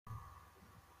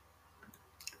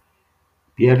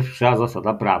Pierwsza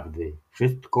zasada prawdy: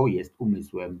 wszystko jest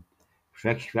umysłem,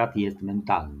 wszechświat jest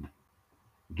mentalny.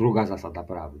 Druga zasada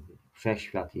prawdy: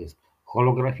 wszechświat jest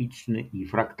holograficzny i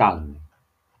fraktalny.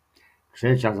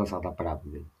 Trzecia zasada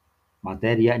prawdy: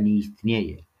 materia nie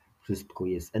istnieje, wszystko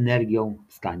jest energią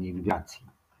w stanie wibracji.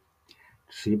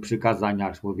 3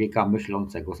 przykazania człowieka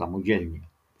myślącego samodzielnie.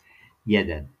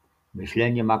 1.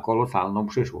 Myślenie ma kolosalną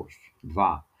przyszłość.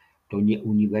 2. To nie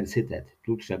uniwersytet,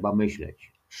 tu trzeba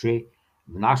myśleć. 3.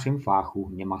 W naszym fachu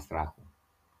nie ma strachu.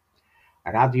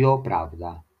 Radio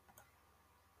Prawda.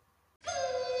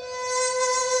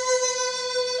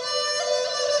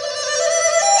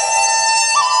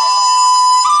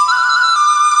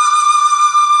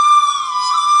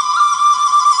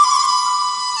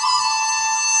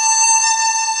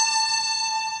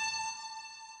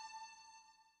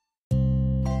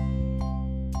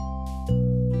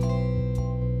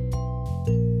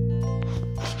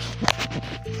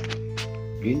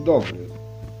 Dzień dobry.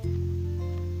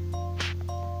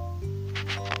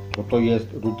 Co to jest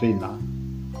rutyna?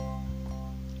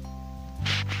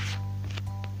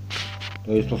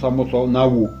 To jest to samo co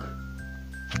nauk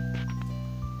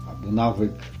albo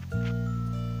nawyk.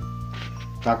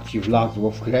 Tak ci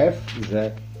wlazło w krew,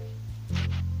 że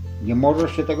nie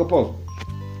możesz się tego pozbyć.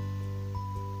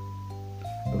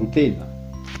 Rutyna.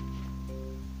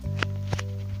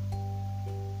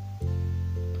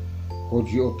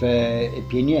 Chodzi o te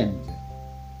pieniądze.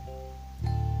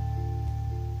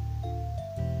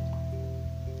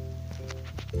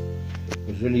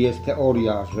 Jeżeli jest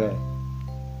teoria, że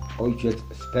ojciec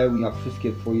spełnia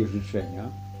wszystkie twoje życzenia,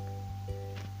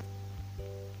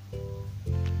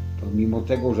 to mimo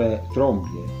tego, że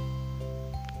trąbię,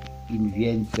 im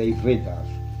więcej wydasz,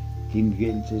 tym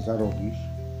więcej zarobisz,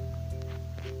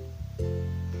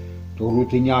 to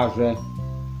rutyniarze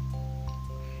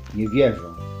nie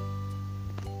wierzą.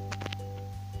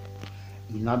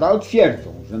 I nadal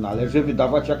twierdzą, że należy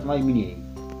wydawać jak najmniej.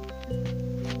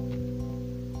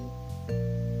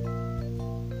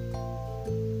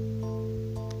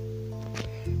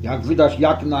 Jak wydasz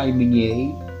jak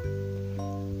najmniej,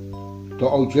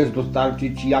 to ojciec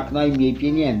dostarczy ci jak najmniej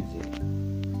pieniędzy.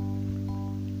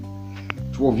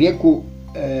 Człowieku,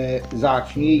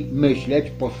 zacznij myśleć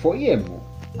po swojemu,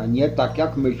 a nie tak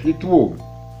jak myśli tłum.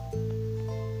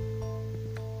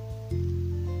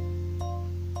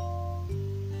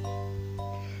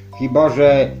 Chyba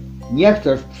że nie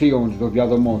chcesz przyjąć do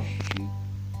wiadomości,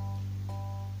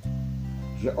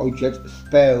 że ojciec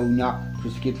spełnia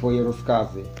wszystkie twoje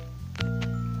rozkazy.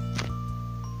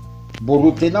 Bo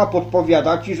rutyna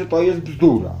podpowiada ci, że to jest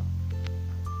bzdura.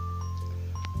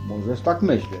 Możesz tak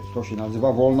myśleć, to się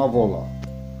nazywa wolna wola.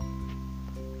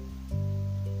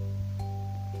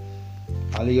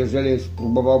 Ale jeżeli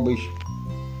spróbowałbyś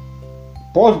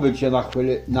pozbyć się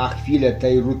na chwilę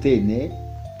tej rutyny,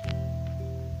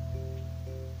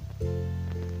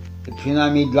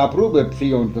 przynajmniej dla próby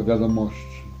przyjąć do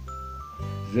wiadomości,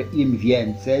 że im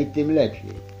więcej, tym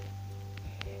lepiej.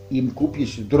 Im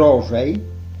kupisz drożej,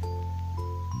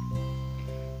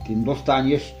 tym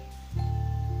dostaniesz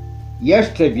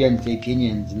jeszcze więcej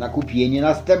pieniędzy na kupienie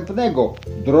następnego,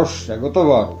 droższego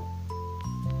towaru.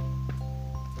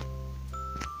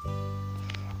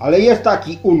 Ale jest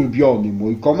taki ulubiony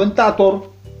mój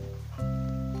komentator,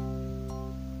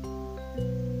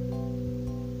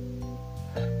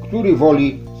 który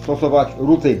woli stosować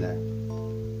rutynę.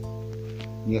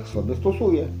 Niech sobie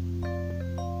stosuje.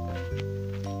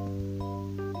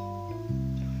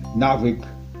 Nawyk,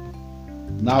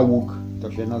 nauk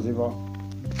to się nazywa.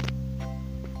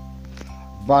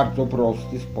 W bardzo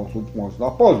prosty sposób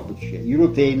można pozbyć się i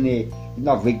rutyny, i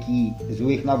nawyki,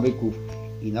 złych nawyków,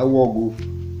 i nałogów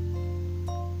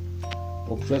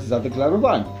poprzez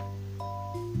zadeklarowanie.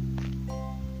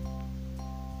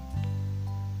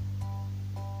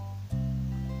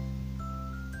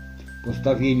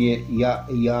 Postawienie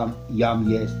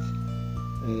jam jest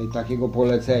takiego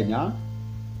polecenia,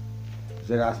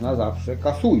 że raz na zawsze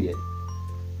kasuje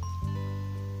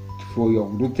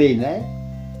twoją rutynę,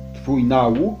 twój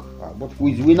nauk albo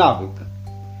twój zły nawyk.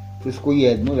 Wszystko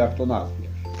jedno, jak to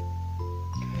nazwiesz.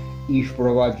 I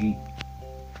wprowadzi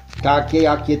takie,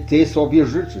 jakie ty sobie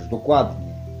życzysz,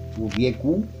 dokładnie.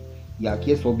 Człowieku,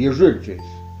 jakie sobie życzysz,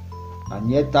 a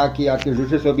nie takie, jakie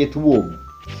życzy sobie tłum.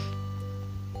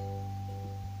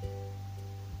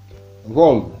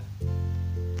 Wolne.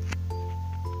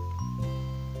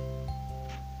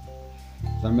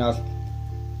 Zamiast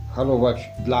halować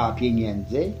dla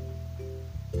pieniędzy,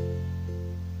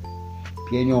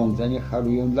 pieniądze niech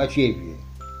halują dla ciebie.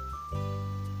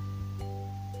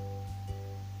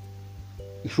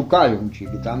 I szukają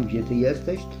ciebie tam, gdzie ty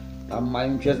jesteś, tam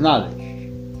mają cię znaleźć.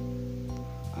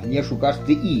 a nie szukasz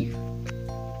ty ich.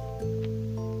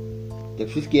 Te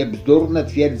wszystkie bzdurne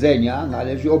twierdzenia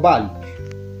należy obalić,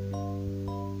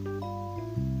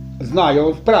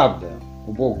 znając prawdę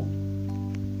o Bogu.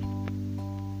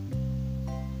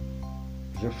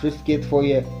 Że wszystkie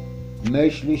twoje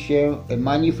myśli się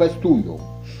manifestują.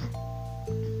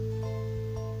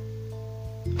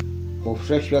 Bo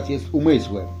wszechświat jest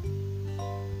umysłem,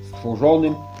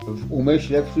 stworzonym w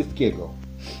umyśle wszystkiego.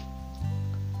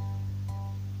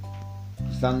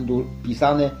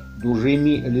 Pisane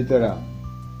dużymi literami.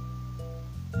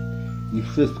 I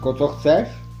wszystko, co chcesz,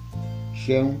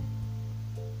 się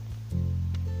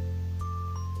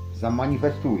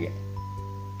zamanifestuje.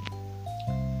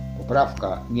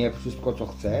 Poprawka, nie wszystko, co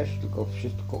chcesz,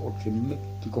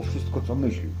 tylko wszystko, co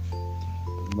myślisz.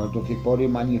 Ponieważ do tej pory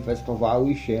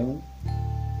manifestowały się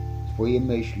twoje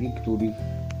myśli, których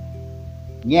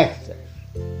nie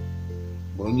chcesz,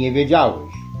 bo nie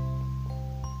wiedziałeś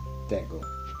tego,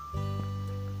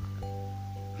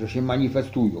 że się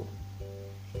manifestują.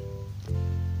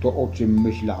 To, o czym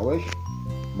myślałeś,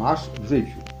 masz w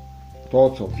życiu. To,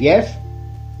 co wiesz,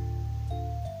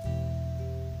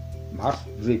 masz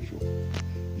w życiu.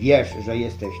 Wiesz, że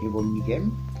jesteś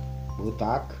niewolnikiem, bo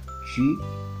tak ci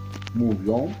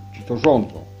mówią, ci to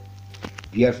rządzą.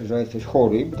 Wiesz, że jesteś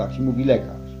chory, bo tak ci mówi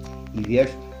lekarz. I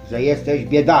wiesz, że jesteś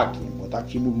biedakiem, bo tak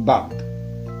ci mówi bank.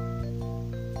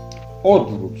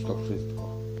 Odwróć to wszystko,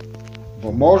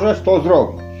 bo możesz to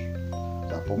zrobić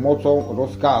za pomocą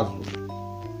rozkazu.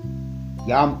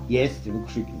 Jam jest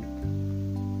wykrzyknik.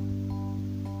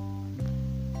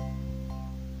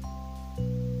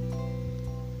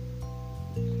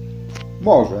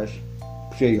 Możesz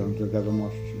przyjąć do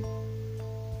wiadomości,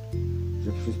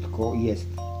 że wszystko jest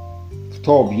w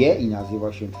tobie i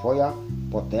nazywa się twoja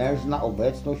potężna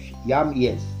obecność. Jam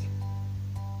jest.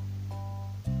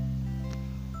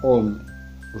 On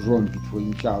rządzi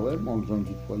twoim ciałem, on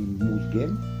rządzi twoim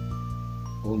mózgiem,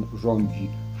 on rządzi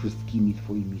wszystkimi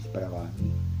twoimi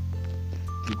sprawami.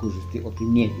 Tylko, że ty o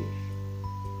tym nie wiesz.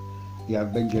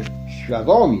 Jak będziesz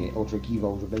świadomie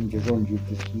oczekiwał, że będzie rządził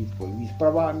wszystkimi twoimi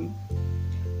sprawami,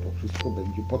 to wszystko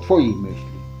będzie po twojej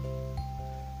myśli,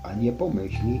 a nie po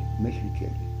myśli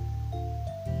myślicieli.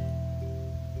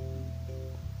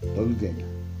 Do widzenia.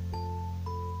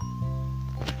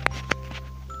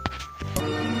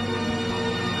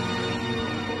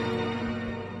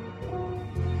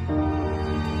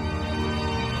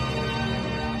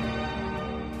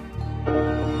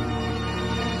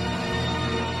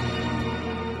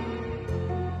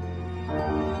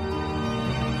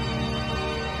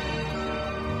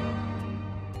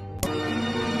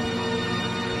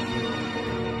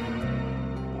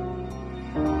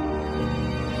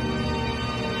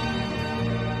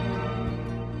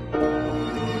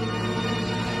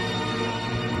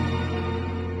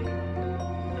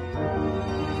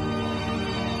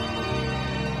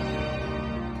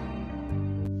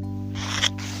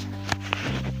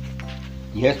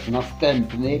 Jest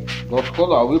następny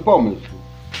doskonały pomysł.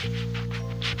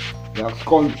 Jak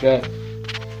skończę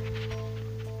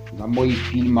na moich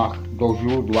filmach do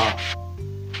źródła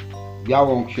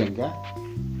białą księgę,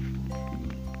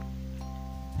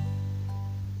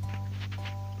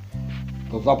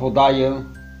 to zapodaję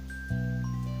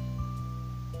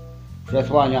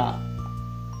przesłania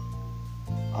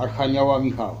Archanioła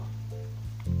Michała.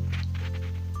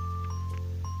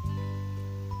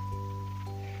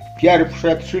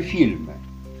 Pierwsze 3 filmy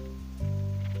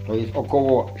to jest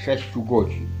około 6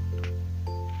 godzin.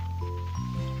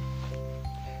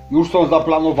 Już są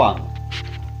zaplanowane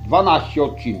 12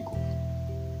 odcinków.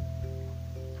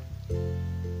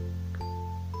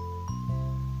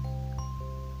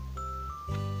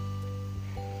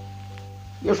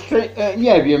 Jeszcze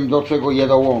nie wiem, do czego je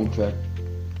dołączę.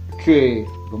 Czy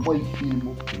do moich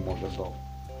filmów, czy może do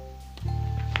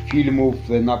filmów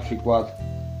na przykład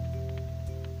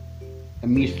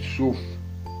mistrzów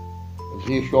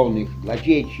wzniesionych dla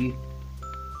dzieci.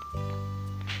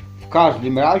 W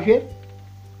każdym razie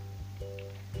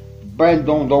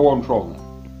będą dołączone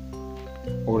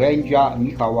orędzia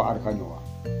Michała Archanioła.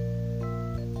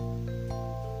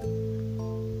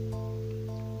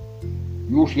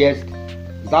 Już jest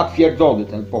zatwierdzony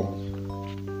ten pomysł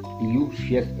i już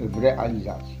jest w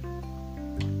realizacji.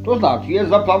 To znaczy jest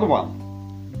zaplanowany.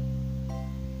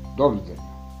 Do widzenia.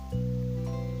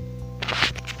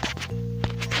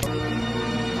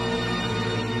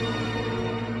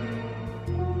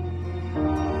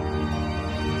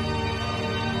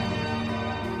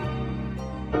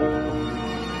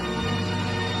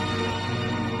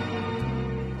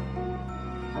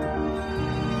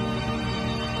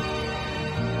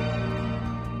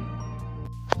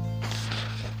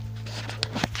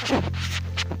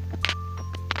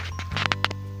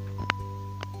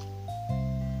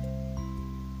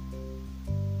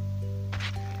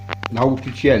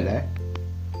 nauczyciele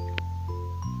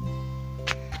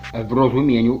w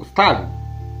rozumieniu starym,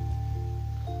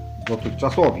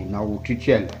 dotychczasowi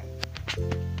nauczyciele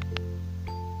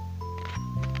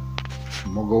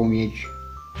mogą mieć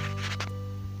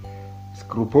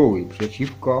skrupuły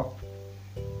przeciwko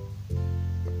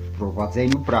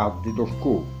wprowadzeniu prawdy do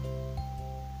szkół.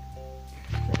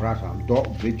 Przepraszam, do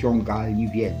wyciągalni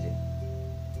wiedzy.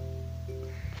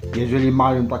 Jeżeli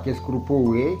mają takie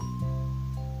skrupuły,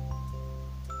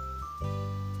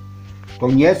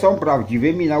 to nie są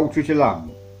prawdziwymi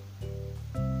nauczycielami.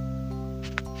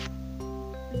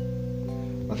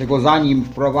 Dlatego zanim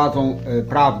wprowadzą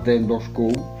prawdę do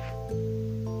szkół,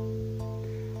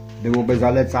 byłoby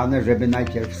zalecane, żeby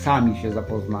najpierw sami się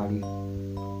zapoznali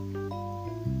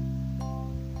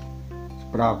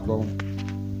z prawdą.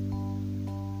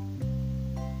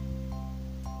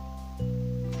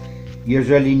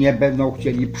 Jeżeli nie będą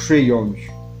chcieli przyjąć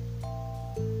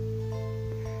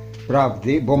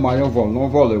prawdy, bo mają wolną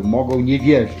wolę, mogą nie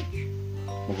wierzyć,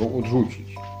 mogą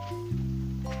odrzucić,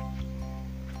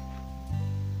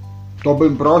 to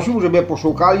bym prosił, żeby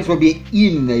poszukali sobie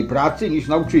innej pracy niż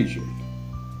nauczyciel.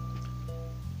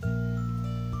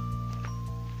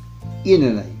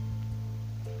 Innej.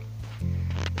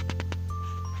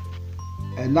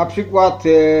 Na przykład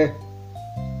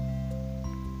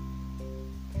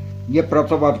nie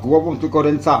pracować głową, tylko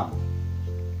ręcami.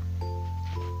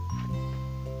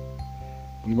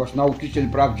 Ponieważ nauczyciel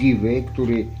prawdziwy,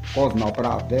 który poznał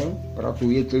prawdę,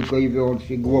 pracuje tylko i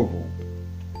wyłącznie głową,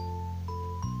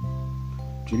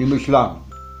 czyli myślami.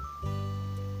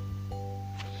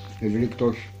 Jeżeli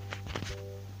ktoś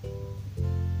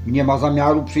nie ma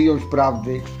zamiaru przyjąć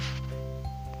prawdy,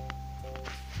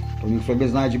 to niech sobie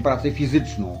znajdzie pracę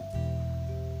fizyczną.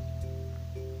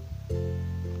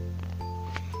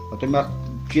 Natomiast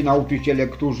ci nauczyciele,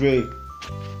 którzy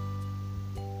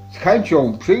z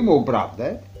chęcią przyjmą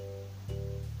prawdę,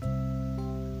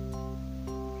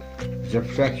 że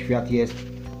wszechświat jest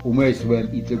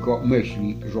umysłem i tylko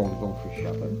myśli rządzą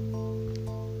wszechświatem,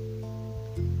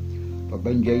 to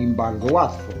będzie im bardzo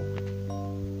łatwo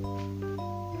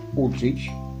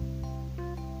uczyć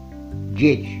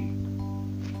dzieci.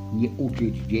 Nie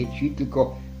uczyć dzieci,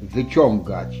 tylko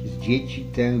wyciągać z dzieci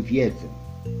tę wiedzę.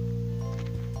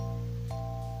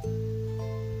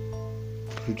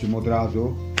 Przy czym od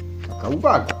razu taka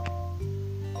uwaga.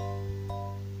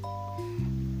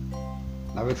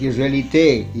 Nawet jeżeli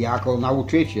ty, jako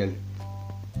nauczyciel,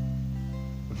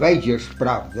 wejdziesz w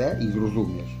prawdę i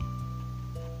zrozumiesz,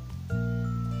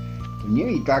 to nie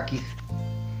miej takich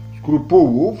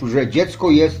skrupułów, że dziecko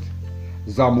jest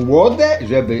za młode,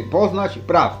 żeby poznać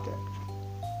prawdę.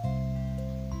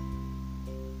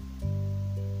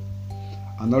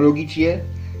 Analogicznie,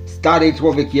 stary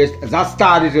człowiek jest za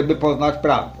stary, żeby poznać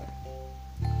prawdę.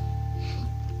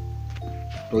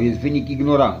 To jest wynik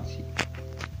ignorancji.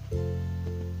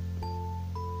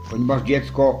 Ponieważ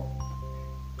dziecko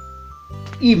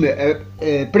im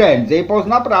prędzej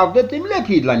pozna prawdę, tym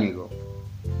lepiej dla niego.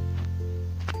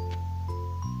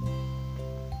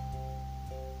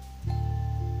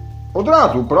 Od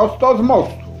razu, prosto z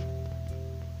mostu.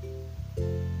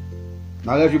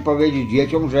 Należy powiedzieć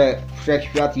dzieciom, że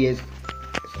wszechświat jest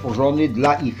stworzony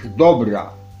dla ich dobra.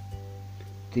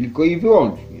 Tylko i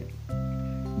wyłącznie.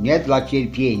 Nie dla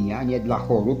cierpienia, nie dla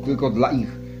chorób, tylko dla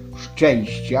ich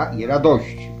szczęścia i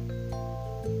radości.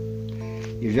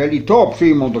 Jeżeli to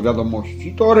przyjmą do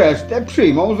wiadomości, to resztę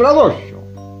przyjmą z radością.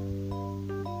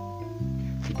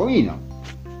 Przypominam.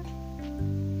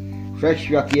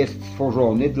 Wszechświat jest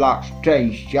stworzony dla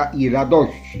szczęścia i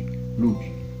radości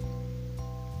ludzi,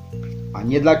 a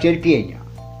nie dla cierpienia.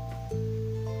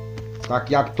 Tak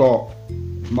jak to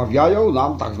wmawiają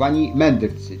nam tak zwani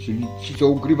mędrcy, czyli ci, co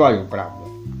ukrywają prawdę.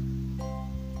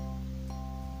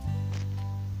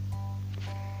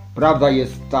 Prawda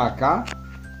jest taka,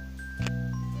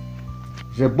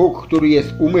 że Bóg, który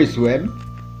jest umysłem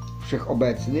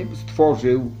wszechobecnym,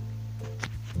 stworzył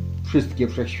wszystkie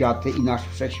wszechświaty i nasz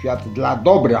wszechświat dla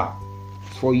dobra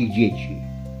swoich dzieci,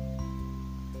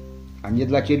 a nie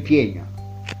dla cierpienia.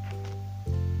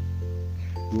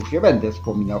 Już nie będę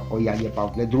wspominał o Janie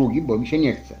Pawle II, bo mi się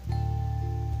nie chce.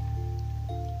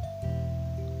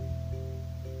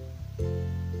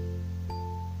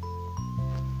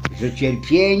 Że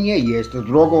cierpienie jest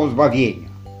drogą zbawienia.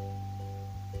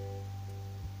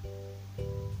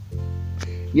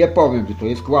 Nie powiem, że to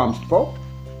jest kłamstwo,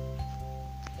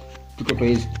 tylko to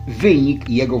jest wynik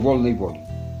jego wolnej woli.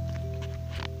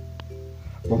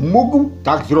 Bo mógł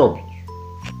tak zrobić.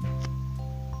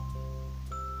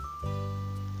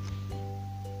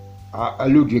 A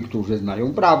ludzie, którzy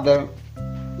znają prawdę,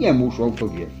 nie muszą w to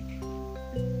wierzyć.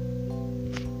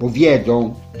 bo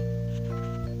wiedzą,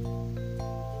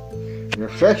 że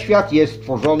wszechświat jest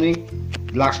stworzony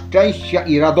dla szczęścia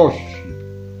i radości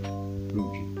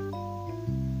ludzi.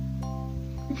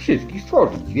 I wszystkich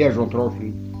stworzył, zwierząt,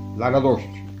 roślin, dla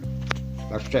radości,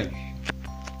 dla szczęścia.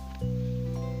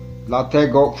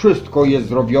 Dlatego wszystko jest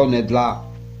zrobione dla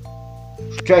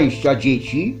szczęścia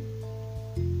dzieci.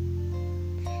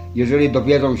 Jeżeli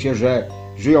dowiedzą się, że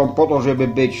żyją po to,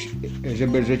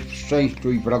 żeby żyć w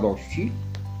szczęściu i w radości,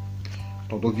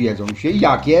 to dowiedzą się,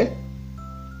 jakie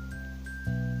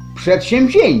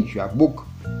przedsięwzięcia Bóg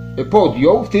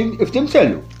podjął w tym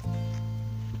celu.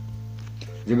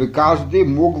 Żeby każdy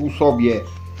mógł sobie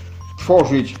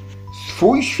tworzyć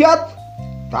swój świat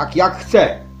tak, jak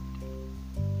chce.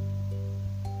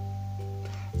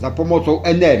 Za pomocą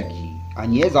energii, a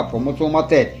nie za pomocą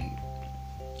materii.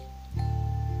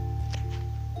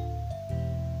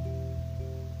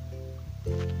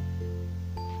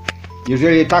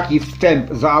 Jeżeli taki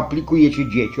wstęp zaaplikujecie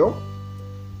dzieciom,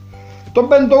 to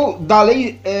będą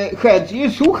dalej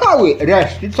chętnie słuchały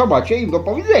reszty, co macie im do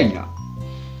powiedzenia.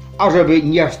 A żeby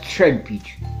nie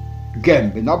strzępić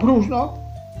gęby na próżno,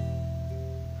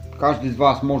 każdy z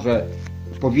was może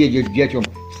powiedzieć dzieciom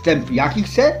wstęp jaki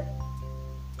chce.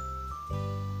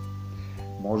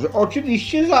 Może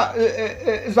oczywiście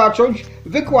zacząć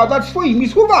wykładać swoimi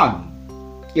słowami,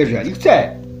 jeżeli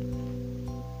chce.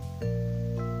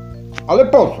 Ale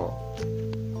po co?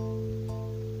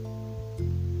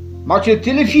 Macie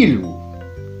tyle filmów.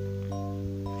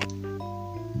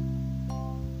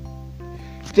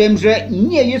 Z tym, że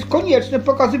nie jest konieczne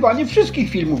pokazywanie wszystkich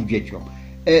filmów dzieciom.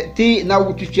 Ty,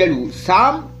 nauczycielu,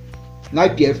 sam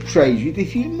najpierw przejrzyj te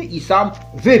filmy i sam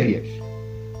wybierz,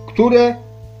 które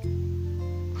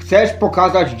chcesz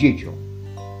pokazać dzieciom.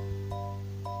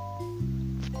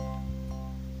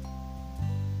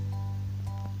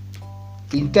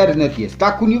 Internet jest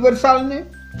tak uniwersalny,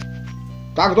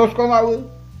 tak doskonały,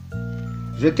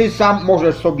 że ty sam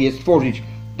możesz sobie stworzyć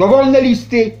dowolne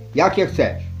listy, jakie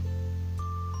chcesz.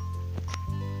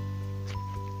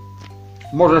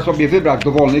 Możesz sobie wybrać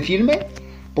dowolne filmy,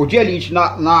 podzielić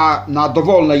na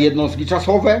dowolne jednostki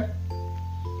czasowe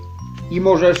i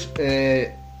możesz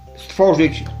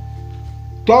stworzyć,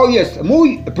 to jest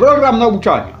mój program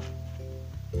nauczania.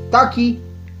 Taki.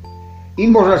 I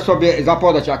możesz sobie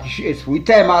zapodać jakiś swój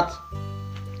temat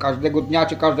każdego dnia,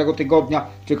 czy każdego tygodnia,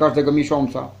 czy każdego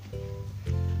miesiąca.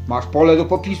 Masz pole do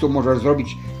popisu, możesz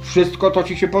zrobić wszystko, co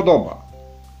ci się podoba.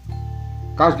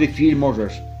 Każdy film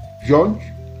możesz wziąć,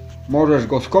 możesz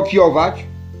go skopiować.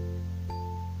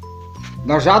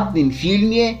 Na żadnym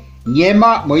filmie nie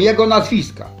ma mojego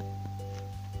nazwiska.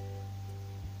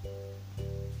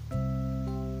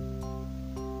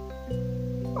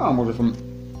 A może są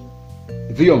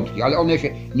wyjątki, ale one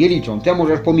się nie liczą. Te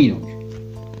możesz pominąć.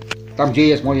 Tam, gdzie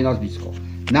jest moje nazwisko.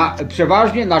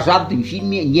 Przeważnie na żadnym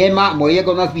filmie nie ma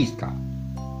mojego nazwiska.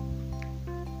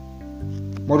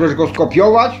 Możesz go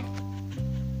skopiować,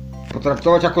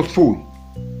 potraktować jako swój.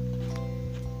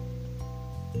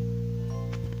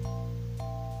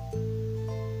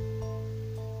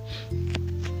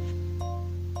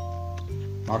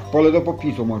 Masz pole do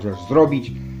popisu, możesz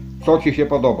zrobić, co ci się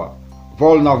podoba.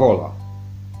 Wolna wola.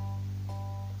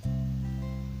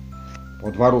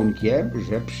 Pod warunkiem,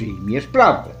 że przyjmiesz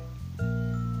prawdę.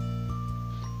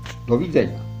 Do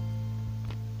widzenia.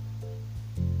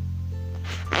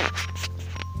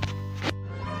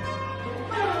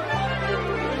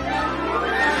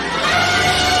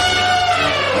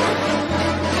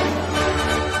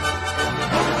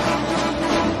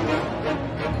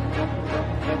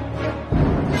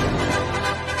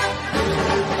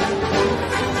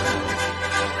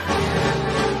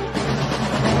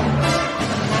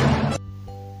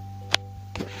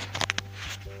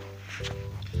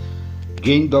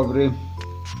 Dzień dobry.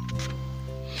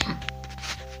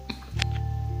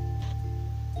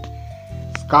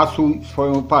 Skasuj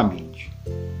swoją pamięć.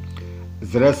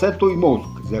 Zresetuj mózg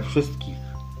ze wszystkich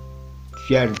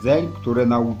twierdzeń, które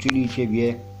nauczyli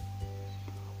ciebie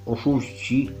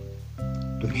oszuści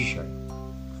do dzisiaj.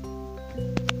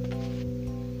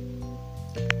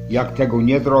 Jak tego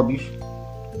nie zrobisz,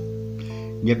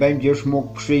 nie będziesz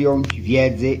mógł przyjąć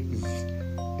wiedzy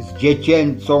z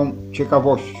dziecięcą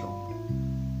ciekawością.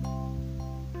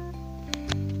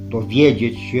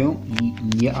 Dowiedzieć się i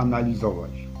nie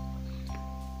analizować.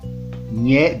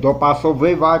 Nie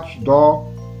dopasowywać do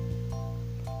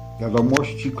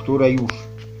wiadomości, które już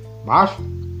masz,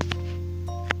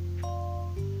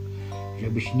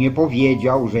 żebyś nie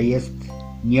powiedział, że jest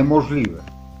niemożliwe.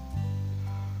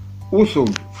 Usuń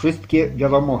wszystkie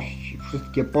wiadomości,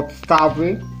 wszystkie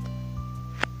podstawy,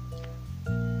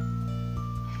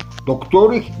 do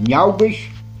których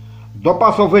miałbyś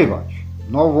dopasowywać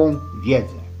nową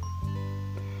wiedzę.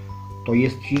 To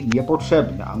jest Ci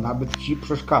niepotrzebne, a nawet Ci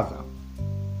przeszkadza.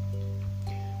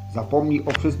 Zapomnij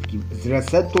o wszystkim.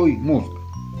 Zresetuj mózg.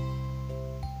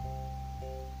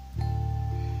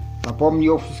 Zapomnij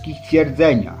o wszystkich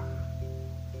twierdzeniach,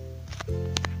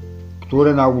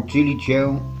 które nauczyli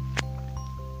Cię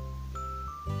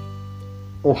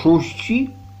oszuści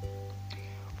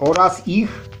oraz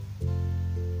ich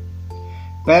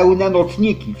pełne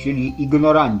nocniki, czyli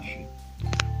ignoranci.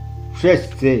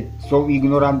 Wszyscy są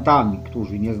ignorantami,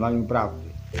 którzy nie znają prawdy.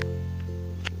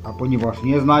 A ponieważ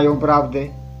nie znają prawdy,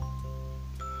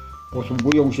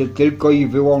 posługują się tylko i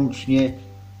wyłącznie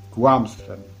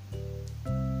kłamstwem,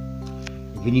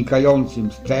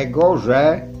 wynikającym z tego,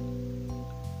 że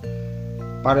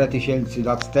parę tysięcy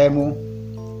lat temu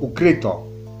ukryto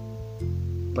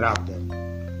prawdę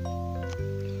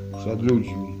przed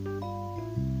ludźmi,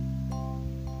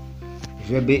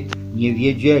 żeby nie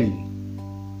wiedzieli,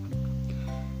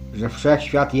 że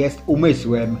wszechświat jest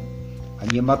umysłem,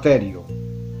 a nie materią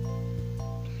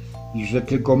i że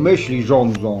tylko myśli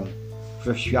rządzą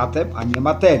wszechświatem, a nie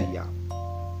materia.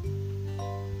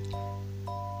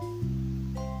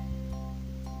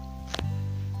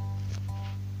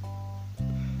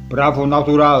 Prawo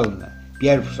naturalne.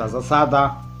 Pierwsza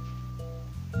zasada.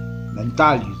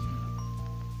 Mentalizm.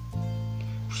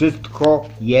 Wszystko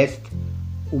jest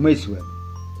umysłem.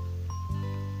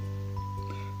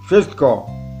 Wszystko.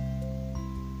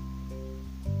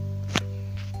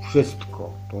 Wszystko.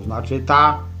 To znaczy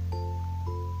ta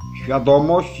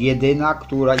świadomość jedyna,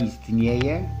 która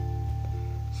istnieje,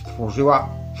 stworzyła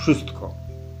wszystko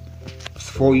w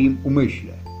swoim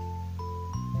umyśle.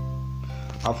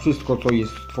 A wszystko, co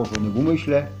jest stworzone w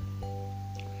umyśle,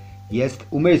 jest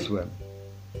umysłem.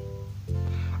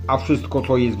 A wszystko,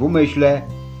 co jest w umyśle,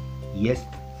 jest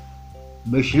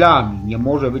myślami. Nie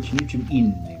może być niczym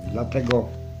innym. Dlatego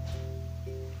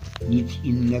nic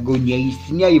innego nie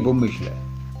istnieje w umyśle.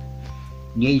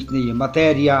 Nie istnieje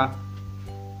materia,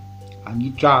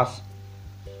 ani czas,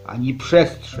 ani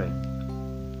przestrzeń.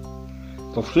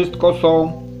 To wszystko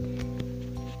są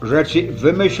rzeczy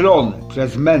wymyślone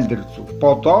przez mędrców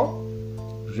po to,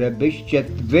 żebyście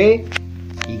wy,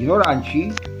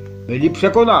 ignoranci, byli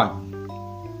przekonani,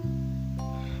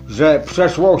 że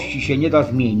przeszłości się nie da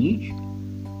zmienić,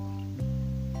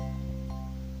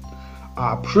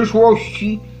 a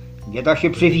przyszłości nie da się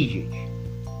przewidzieć.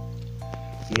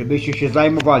 Żebyście się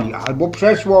zajmowali albo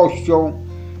przeszłością,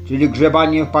 czyli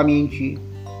grzebaniem w pamięci,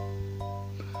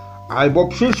 albo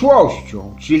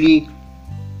przyszłością, czyli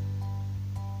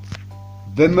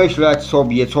wymyślać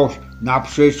sobie coś na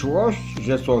przyszłość,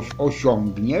 że coś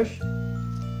osiągniesz,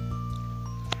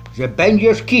 że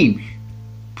będziesz kimś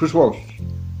w przyszłości.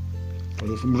 To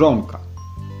jest mrzonka.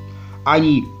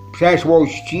 Ani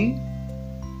przeszłości,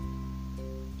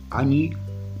 ani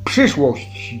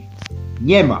przyszłości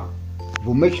nie ma. W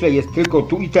umyśle jest tylko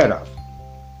tu i teraz.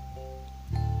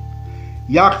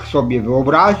 Jak sobie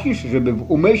wyobrazisz, żeby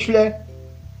w umyśle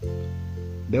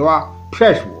była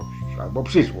przeszłość albo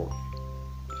przyszłość?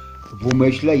 W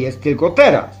umyśle jest tylko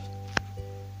teraz.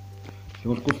 W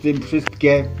związku z tym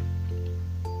wszystkie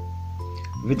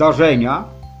wydarzenia,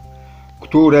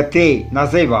 które ty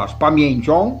nazywasz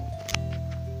pamięcią,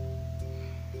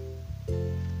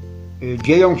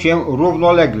 dzieją się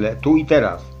równolegle, tu i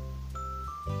teraz.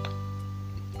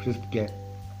 Wszystkie.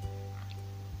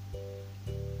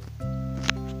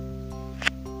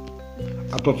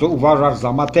 A to, co uważasz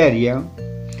za materię,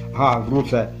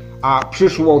 wrócę, a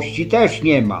przyszłości też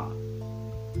nie ma.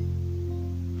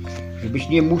 Żebyś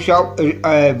nie musiał,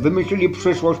 wymyślili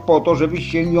przyszłość po to,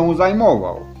 żebyś się nią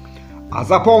zajmował, a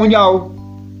zapomniał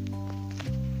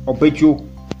o byciu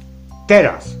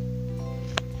teraz.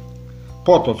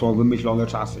 Po to są wymyślone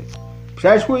czasy.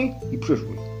 Przeszły i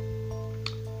przyszły.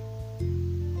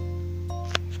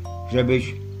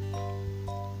 Żebyś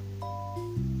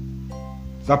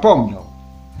zapomniał,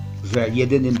 że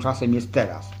jedynym czasem jest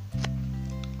teraz.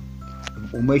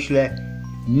 W umyśle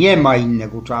nie ma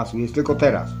innego czasu, jest tylko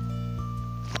teraz.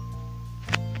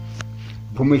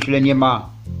 W umyśle nie ma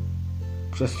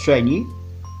przestrzeni,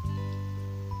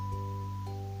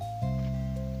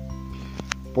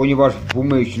 ponieważ w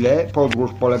umyśle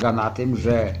podróż polega na tym,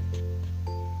 że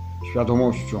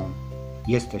świadomością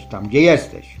jesteś tam, gdzie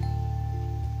jesteś.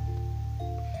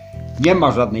 Nie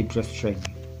ma żadnej przestrzeni.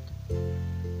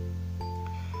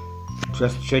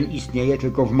 Przestrzeń istnieje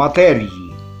tylko w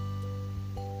materii.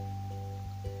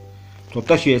 To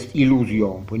też jest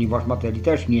iluzją, ponieważ materii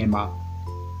też nie ma.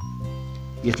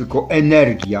 Jest tylko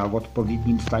energia w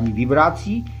odpowiednim stanie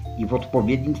wibracji i w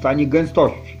odpowiednim stanie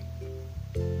gęstości.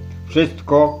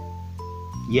 Wszystko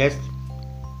jest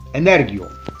energią.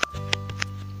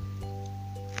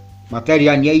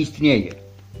 Materia nie istnieje.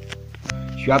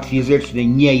 Świat fizyczny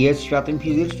nie jest światem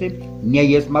fizycznym, nie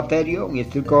jest materią,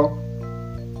 jest tylko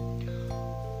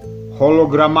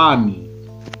hologramami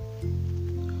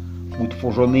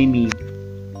utworzonymi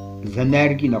z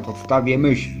energii na podstawie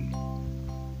myśli.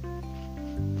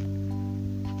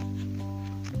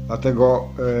 Dlatego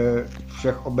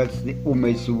wszechobecny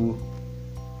umysł,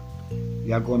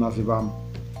 jak go nazywam,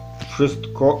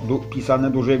 wszystko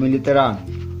pisane dużymi literami.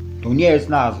 To nie jest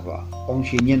nazwa. On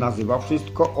się nie nazywa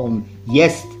wszystko, on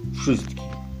jest wszystkim.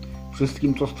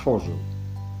 Wszystkim, co stworzył.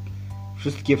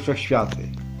 Wszystkie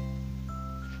wszechświaty.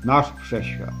 Nasz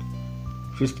wszechświat.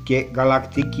 Wszystkie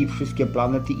galaktyki, wszystkie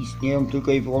planety istnieją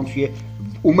tylko i wyłącznie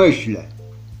w umyśle.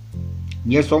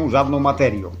 Nie są żadną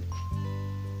materią.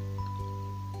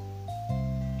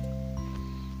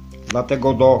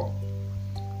 Dlatego do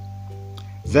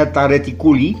Zeta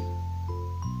Reticuli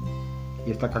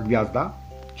jest taka gwiazda,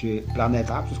 czy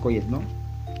planeta, wszystko jedno,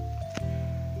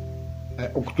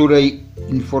 o której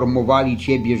informowali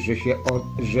Ciebie,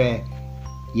 że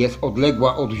jest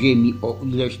odległa od Ziemi o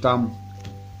ileś tam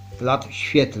lat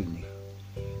świetlnych,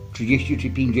 30 czy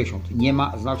 50, nie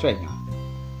ma znaczenia.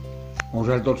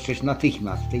 Możesz dotrzeć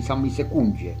natychmiast, w tej samej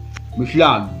sekundzie,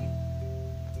 myślami,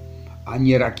 a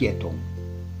nie rakietą.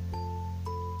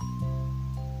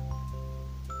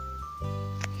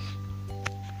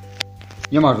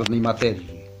 Nie ma żadnej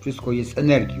materii. Wszystko jest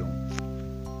energią.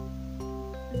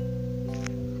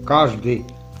 Każdy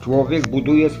człowiek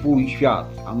buduje swój świat,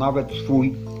 a nawet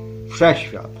swój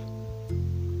wszechświat.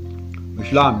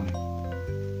 Myślami.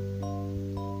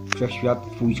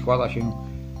 Wszechświat twój składa się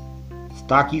z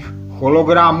takich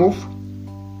hologramów,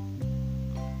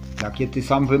 jakie ty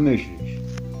sam wymyślisz.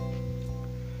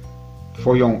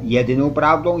 Twoją jedyną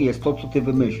prawdą jest to, co ty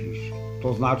wymyślisz.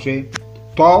 To znaczy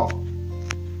to,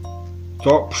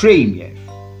 co przyjmiesz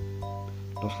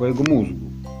do swojego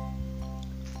mózgu.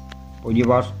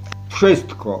 Ponieważ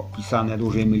wszystko pisane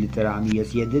dużymi literami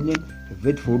jest jedynym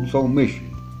wytwórcą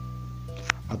myśli.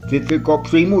 A ty tylko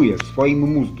przyjmujesz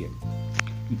swoim mózgiem.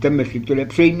 I te myśli, które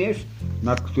przyjmiesz,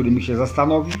 nad którymi się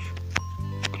zastanowisz,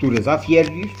 które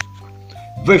zatwierdzisz,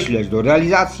 wyślesz do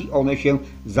realizacji, one się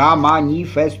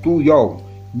zamanifestują.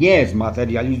 Nie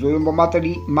zmaterializują, bo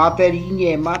materii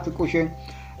nie ma, tylko się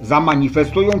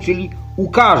zamanifestują, czyli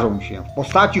ukażą się w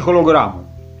postaci hologramu.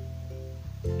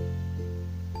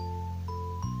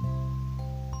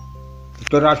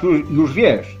 Teraz już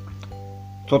wiesz,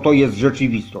 co to jest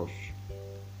rzeczywistość.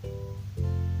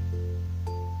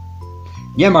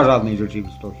 Nie ma żadnej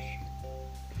rzeczywistości.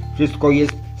 Wszystko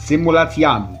jest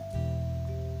symulacjami.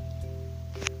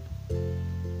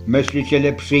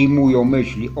 Myśliciele przyjmują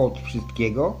myśli od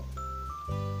wszystkiego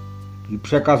i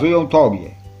przekazują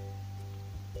tobie.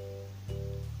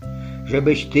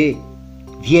 Żebyś ty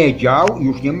wiedział,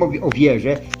 już nie mówię o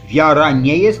wierze, wiara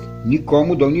nie jest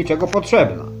nikomu do niczego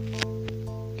potrzebna.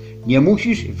 Nie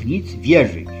musisz w nic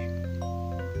wierzyć.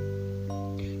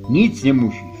 Nic nie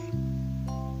musisz.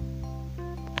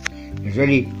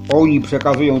 Jeżeli oni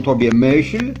przekazują tobie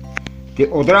myśl,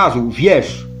 ty od razu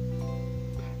wiesz,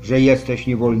 że jesteś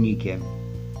niewolnikiem.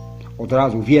 Od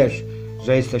razu wiesz,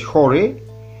 że jesteś chory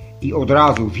i od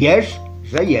razu wiesz,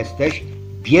 że jesteś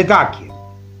biedakiem.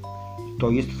 To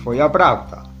jest twoja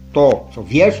prawda. To, co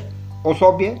wiesz o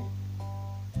sobie,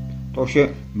 to się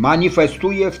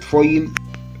manifestuje w twoim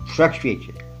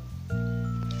wszechświecie.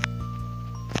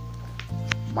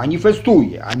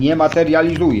 Manifestuje, a nie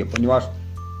materializuje, ponieważ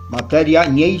materia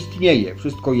nie istnieje.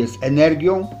 Wszystko jest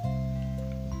energią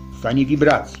w stanie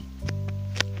wibracji.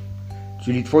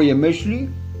 Czyli twoje myśli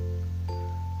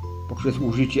poprzez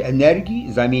użycie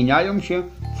energii zamieniają się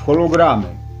w hologramy.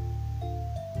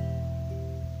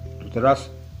 To teraz,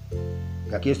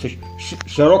 jak jesteś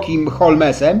szerokim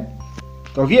Holmesem,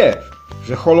 to wiesz,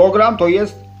 że hologram to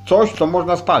jest coś, co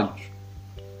można spalić.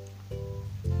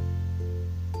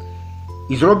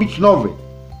 I zrobić nowy.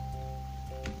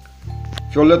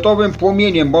 Fioletowym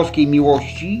płomieniem boskiej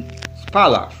miłości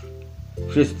spalasz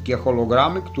wszystkie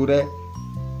hologramy, które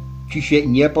ci się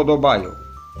nie podobają.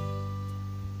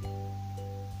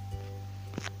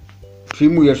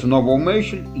 Przyjmujesz nową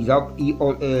myśl i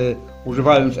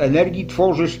używając energii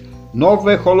tworzysz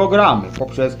nowe hologramy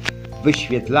poprzez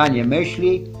wyświetlanie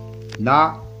myśli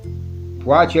na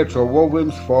płacie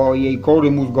czołowym swojej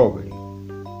kory mózgowej.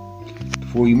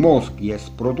 Twój mózg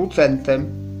jest producentem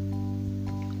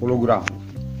hologramów.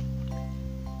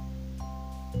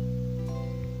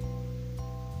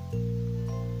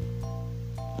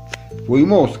 Twój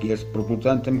mózg jest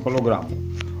producentem hologramu.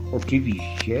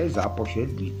 Oczywiście za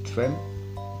pośrednictwem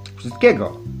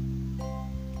wszystkiego.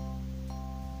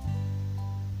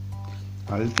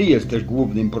 Ale ty jesteś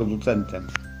głównym producentem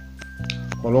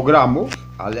hologramów,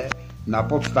 ale na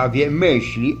podstawie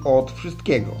myśli od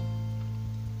wszystkiego.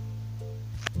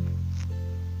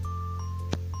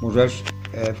 Możesz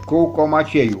w kółko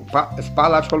Macieju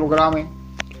spalać hologramy,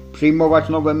 przyjmować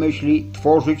nowe myśli,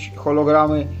 tworzyć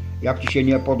hologramy. Jak ci się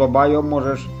nie podobają,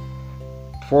 możesz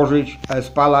tworzyć,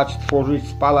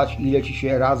 spalać, ile ci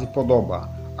się razy podoba,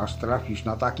 aż trafisz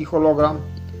na taki hologram,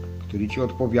 który ci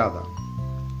odpowiada.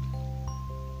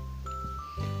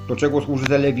 Do czego służy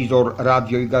telewizor,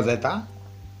 radio i gazeta?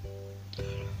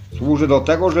 Służy do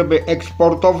tego, żeby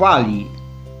eksportowali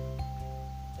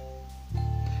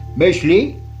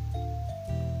myśli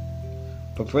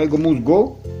do twojego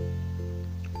mózgu,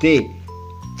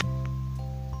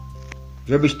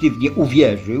 żebyś ty w nie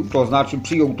uwierzył, to znaczy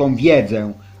przyjął tą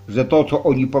wiedzę, że to, co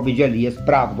oni powiedzieli, jest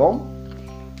prawdą,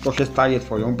 to się staje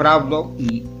twoją prawdą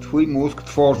i twój mózg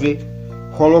tworzy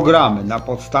hologramy na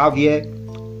podstawie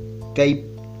tej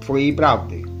twojej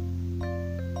prawdy.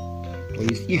 To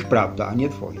jest ich prawda, a nie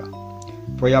twoja.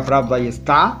 Twoja prawda jest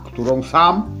ta, którą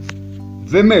sam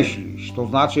wymyślisz, to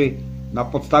znaczy na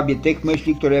podstawie tych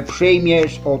myśli, które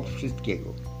przyjmiesz od wszystkiego.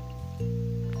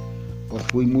 Bo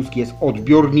twój mózg jest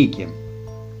odbiornikiem,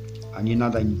 a nie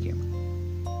nadajnikiem.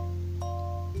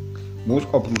 Mózg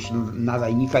oprócz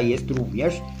nadajnika jest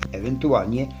również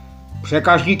ewentualnie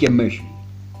przekaźnikiem myśli,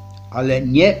 ale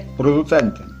nie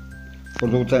producentem.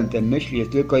 Producentem myśli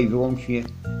jest tylko i wyłącznie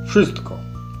wszystko,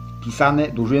 pisane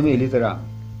dużymi literami.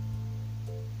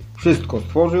 Wszystko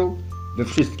stworzył, we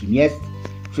wszystkim jest,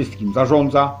 wszystkim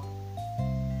zarządza,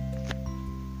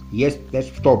 jest też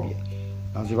w tobie.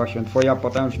 Nazywa się twoja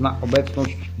potężna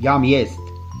obecność, jam jest,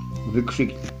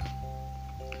 wykrzyknik.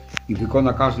 I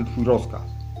wykona każdy twój rozkaz.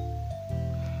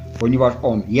 Ponieważ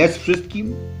on jest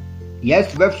wszystkim,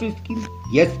 jest we wszystkim,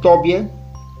 jest w tobie,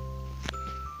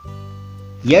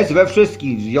 jest we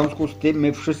wszystkich. W związku z tym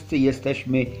my wszyscy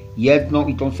jesteśmy jedną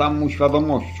i tą samą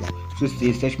świadomością. Wszyscy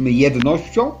jesteśmy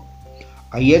jednością,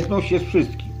 a jedność jest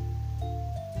wszystkim.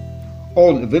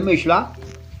 On wymyśla,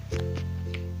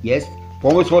 jest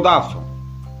pomysłodawcą.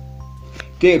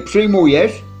 Ty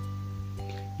przyjmujesz,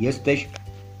 jesteś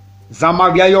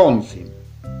zamawiającym,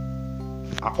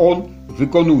 a on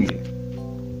wykonuje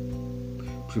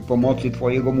przy pomocy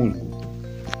twojego mózgu.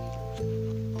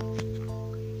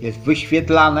 Jest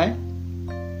wyświetlane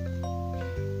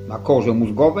na korze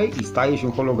mózgowej i staje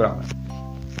się hologramem.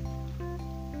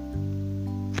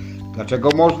 Dlaczego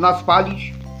można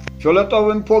spalić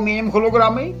fioletowym płomieniem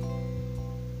hologramy?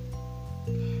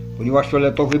 Ponieważ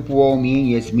fioletowy płomień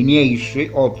jest mniejszy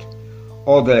od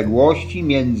odległości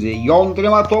między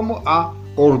jądrem atomu a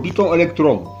orbitą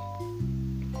elektronów,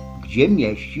 gdzie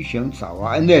mieści się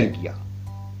cała energia.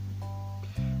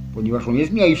 Ponieważ on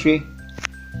jest mniejszy,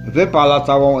 wypala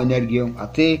całą energię, a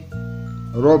ty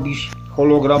robisz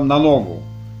hologram na nowo.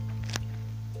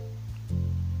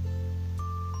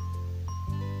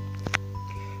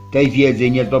 Tej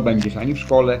wiedzy nie zdobędziesz ani w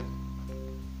szkole,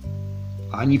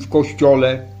 ani w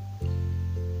kościole,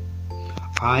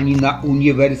 ani na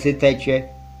uniwersytecie,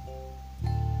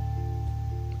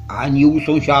 ani u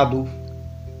sąsiadów,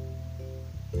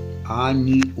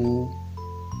 ani u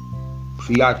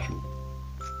przyjaciół.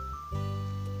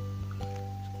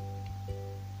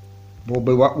 Bo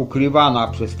była ukrywana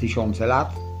przez tysiące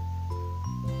lat.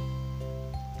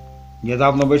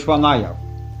 Niedawno wyszła na jaw.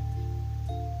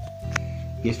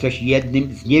 Jesteś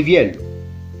jednym z niewielu,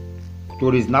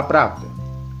 który zna prawdę.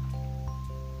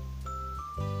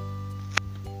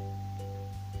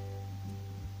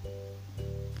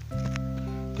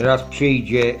 Teraz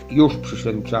przyjdzie, już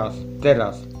przyszedł czas,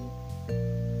 teraz,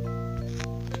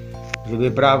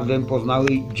 żeby prawdę poznały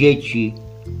dzieci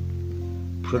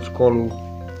w przedszkolu,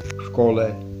 w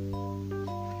szkole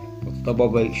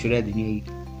podstawowej, średniej,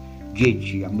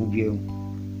 dzieci. Ja mówię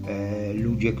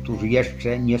ludzie, którzy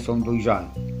jeszcze nie są dojrzali.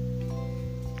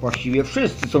 Właściwie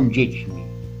wszyscy są dziećmi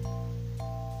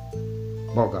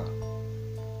Boga.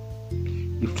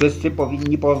 I wszyscy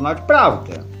powinni poznać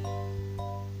prawdę,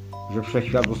 że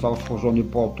wszechświat został stworzony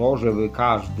po to, żeby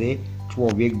każdy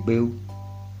człowiek był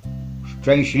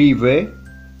szczęśliwy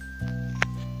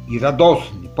i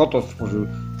radosny. Po to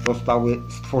zostały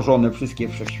stworzone wszystkie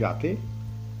wszechświaty.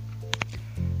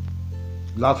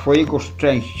 Dla twojego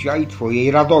szczęścia i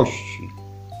twojej radości.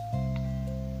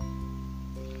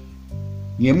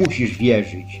 Nie musisz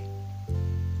wierzyć,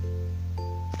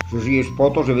 że żyjesz po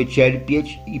to, żeby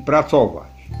cierpieć i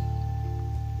pracować.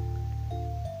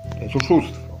 To jest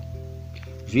oszustwo.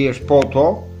 Żyjesz po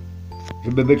to,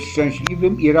 żeby być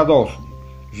szczęśliwym i radosnym.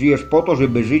 Żyjesz po to,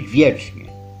 żeby żyć wiecznie,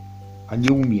 a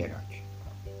nie umierać.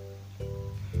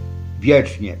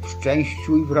 wiecznie w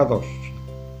szczęściu i w radości.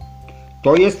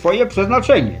 To jest twoje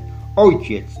przeznaczenie.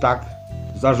 Ojciec tak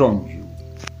zarządził.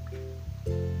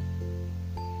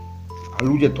 A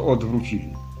ludzie to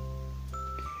odwrócili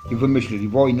i wymyślili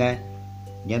wojnę,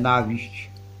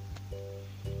 nienawiść,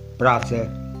 pracę,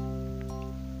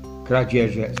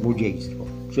 kradzieże, złodziejstwo.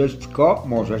 Wszystko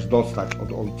możesz dostać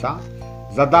od Ojca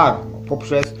za darmo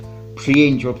poprzez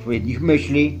przyjęcie odpowiednich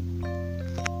myśli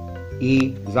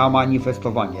i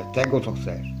zamanifestowanie tego, co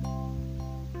chcesz.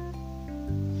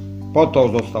 Po to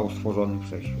został stworzony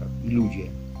wszechświat i ludzie,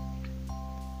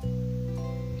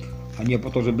 a nie po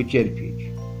to, żeby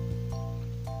cierpieć.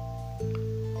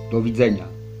 Do widzenia.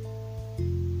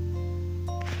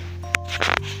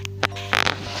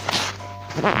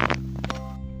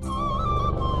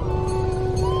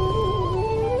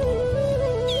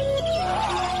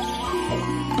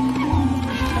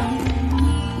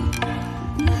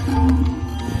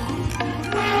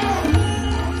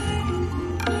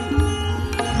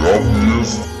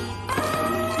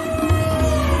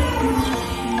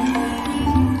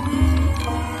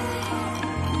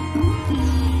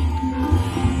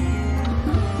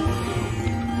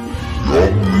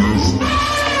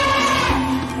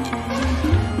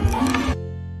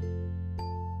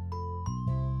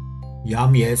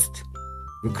 Jam jest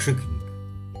wykrzyknik.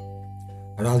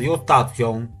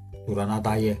 Radiostacją, która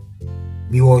nadaje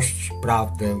miłość,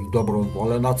 prawdę i dobrą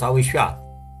wolę na cały świat.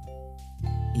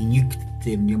 I nikt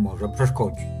tym nie może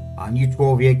przeszkodzić. Ani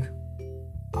człowiek,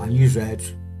 ani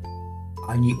rzecz,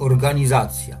 ani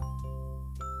organizacja.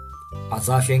 A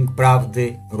zasięg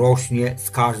prawdy rośnie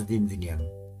z każdym dniem.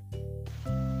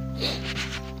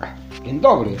 Dzień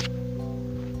dobry.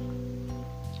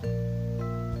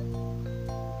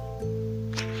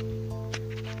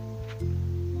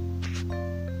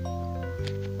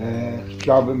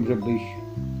 Chciałbym, żebyś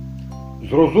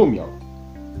zrozumiał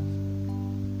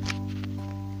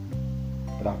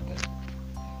prawdę.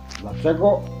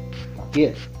 Dlaczego tak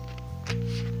jest?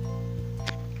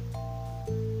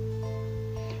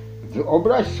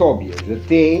 Wyobraź sobie, że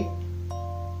ty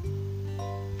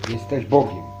jesteś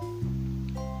Bogiem.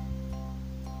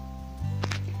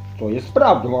 To jest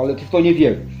prawdą, ale ty w to nie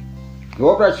wierzysz.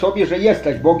 Wyobraź sobie, że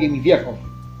jesteś Bogiem i wiesz o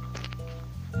tym.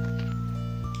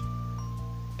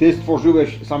 Ty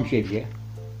stworzyłeś sam siebie.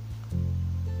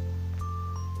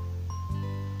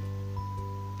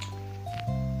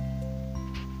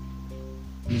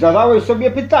 I zadałeś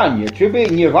sobie pytanie, czy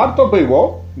by nie warto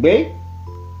było, by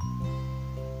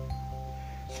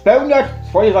spełniać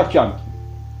swoje zachcianki.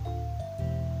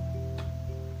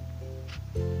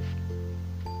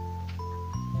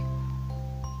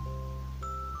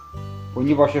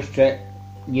 Ponieważ jeszcze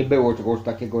nie było czegoś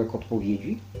takiego jak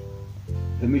odpowiedzi,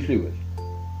 wymyśliłeś,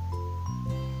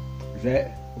 że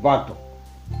warto.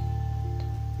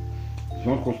 W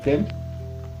związku z tym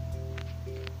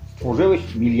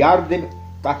stworzyłeś miliardy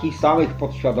takich samych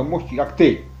podświadomości jak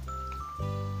ty.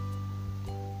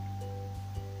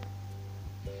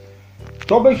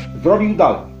 Co byś zrobił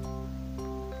dalej?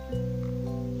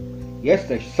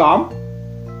 Jesteś sam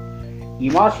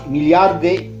i masz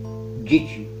miliardy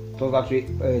dzieci, to znaczy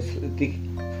z tych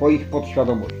twoich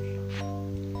podświadomości.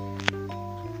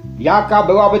 Jaka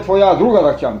byłaby twoja druga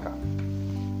zachcianka?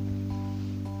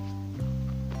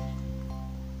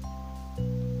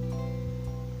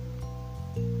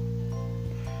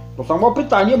 To samo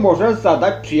pytanie możesz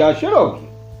zadać przyjacielowi.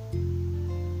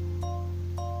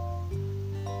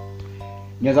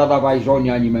 Nie zadawaj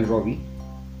żonie ani mężowi.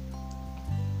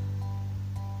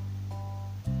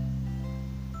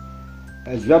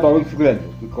 Z wiadomych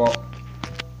względów, tylko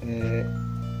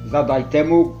zadaj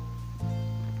temu,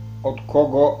 od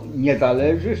kogo nie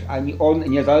zależysz, ani on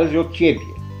nie zależy od ciebie.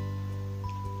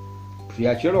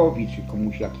 Przyjacielowi, czy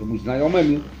komuś jakiemuś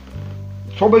znajomemu.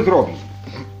 Co by zrobił?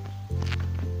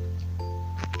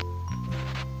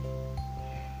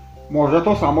 Może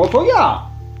to samo co ja.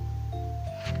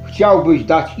 Chciałbyś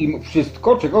dać im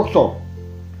wszystko, czego chcą.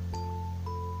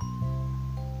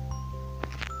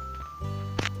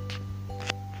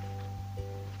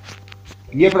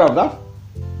 Nieprawda?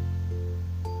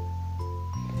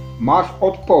 Masz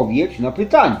odpowiedź na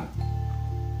pytanie.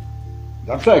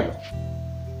 Dlaczego?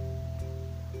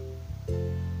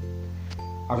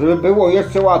 A żeby było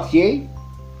jeszcze łatwiej,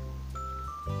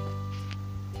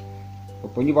 to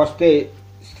ponieważ ty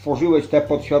stworzyłeś te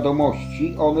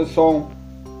podświadomości, one są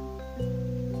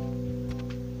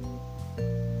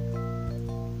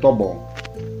tobą.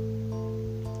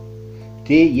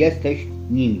 Ty jesteś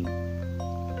nimi.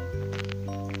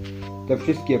 Te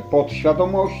wszystkie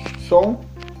podświadomości są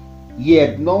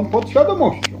jedną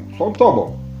podświadomością. Są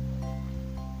tobą.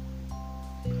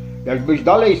 Jakbyś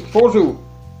dalej stworzył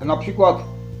na przykład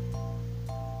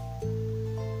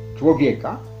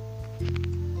człowieka,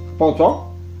 po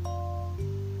co?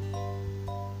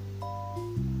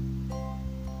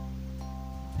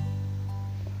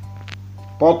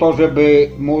 Po to,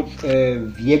 żeby móc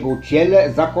w jego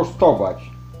ciele zakosztować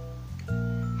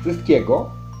wszystkiego,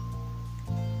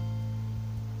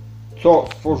 co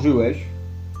stworzyłeś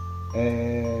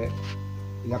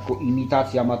jako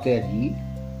imitacja materii,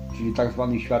 czyli tak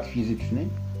zwany świat fizyczny,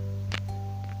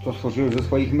 co stworzyłeś ze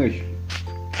swoich myśli.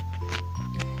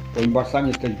 Ponieważ sam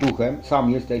jesteś duchem,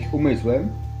 sam jesteś umysłem,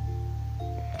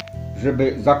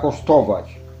 żeby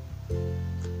zakosztować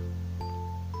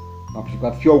na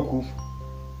przykład fiołków,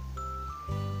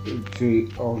 czy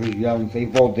orzeźwiającej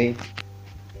wody,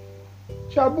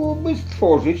 trzeba byłoby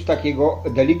stworzyć takiego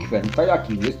delikwenta,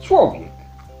 jakim jest człowiek.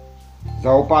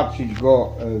 Zaopatrzyć go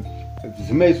w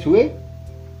zmysły,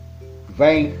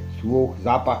 węch, słuch,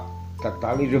 zapach i tak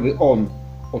dalej, żeby on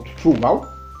odczuwał,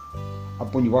 a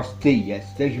ponieważ ty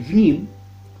jesteś w nim,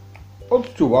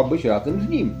 odczuwałbyś razem z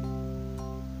nim.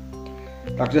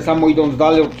 Także samo idąc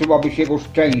dalej, odczuwałbyś jego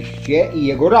szczęście i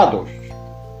jego radość.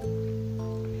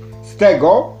 Z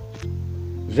tego,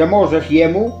 że możesz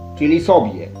jemu, czyli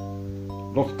sobie,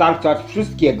 dostarczać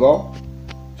wszystkiego,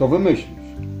 co wymyślisz.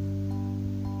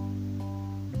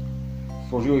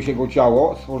 Stworzyłeś jego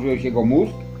ciało, stworzyłeś jego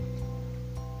mózg.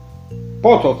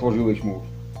 Po co stworzyłeś mózg?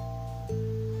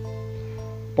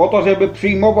 Po to, żeby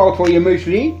przyjmował twoje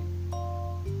myśli,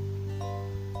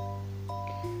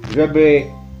 żeby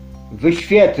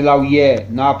wyświetlał je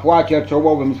na płacie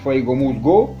czołowym swojego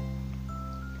mózgu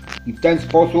i w ten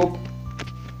sposób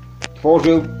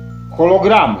tworzył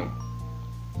hologramy.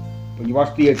 Ponieważ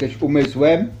ty jesteś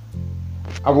umysłem,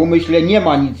 a w umyśle nie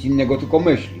ma nic innego, tylko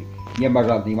myśli. Nie ma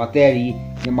żadnej materii,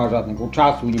 nie ma żadnego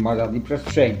czasu, nie ma żadnej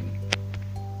przestrzeni.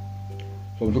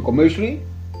 Są tylko myśli,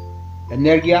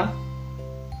 energia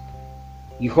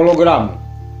i hologramy.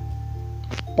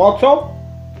 Po co?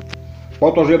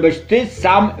 Po to, żebyś ty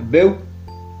sam był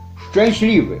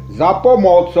szczęśliwy za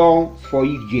pomocą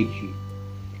swoich dzieci,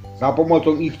 za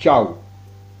pomocą ich ciał.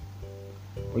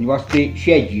 Ponieważ ty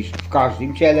siedzisz w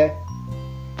każdym ciele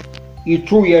i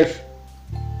czujesz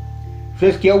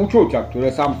wszystkie uczucia,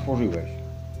 które sam stworzyłeś.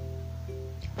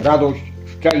 Radość,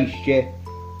 szczęście,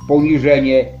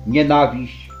 poniżenie,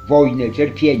 nienawiść, wojnę,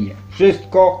 cierpienie.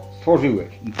 Wszystko stworzyłeś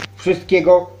i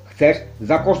wszystkiego chcesz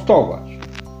zakosztować.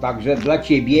 Także dla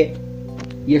ciebie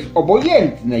jest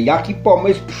obojętne, jaki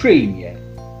pomysł przyjmie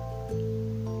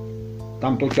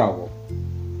tamto ciało.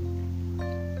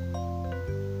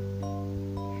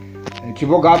 Czy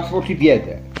bogactwo, czy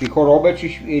biedę, czy chorobę,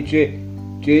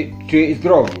 czy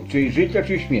zdrowie, czy życie,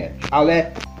 czy śmierć.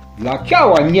 Ale dla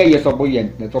ciała nie jest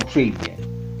obojętne, co przyjmie.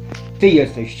 Ty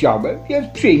jesteś ciałem, więc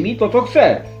przyjmij to, co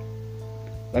chcesz.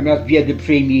 Zamiast biedy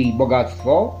przyjmij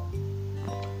bogactwo,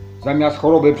 zamiast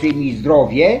choroby przyjmij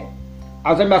zdrowie,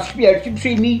 a zamiast śmierci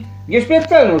przyjmij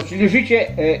nieśmiertelność, czyli życie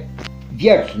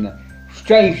wieczne, w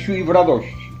szczęściu i w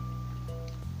radości.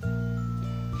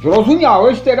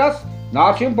 Zrozumiałeś teraz,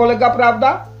 na czym polega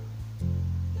prawda?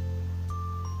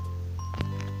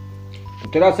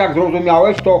 Teraz jak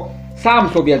zrozumiałeś, to sam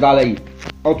sobie dalej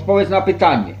odpowiedz na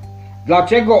pytanie.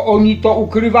 Dlaczego oni to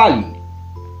ukrywali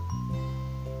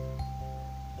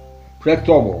przed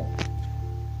tobą?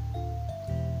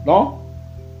 No?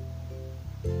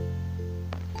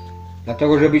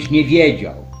 Dlatego, żebyś nie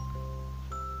wiedział.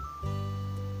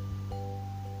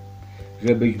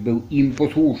 Żebyś był im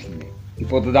posłuszny i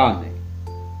poddany.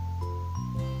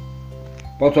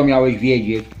 Po co miałeś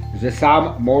wiedzieć, że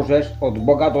sam możesz od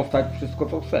Boga dostać wszystko,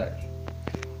 co chcesz?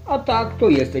 A tak, to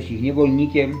jesteś ich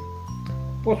niewolnikiem,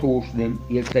 posłusznym,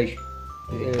 jesteś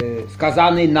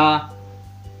skazany na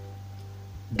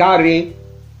dary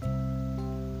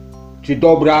czy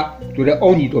dobra, które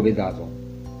oni tobie dadzą.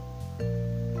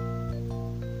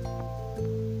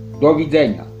 Do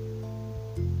widzenia.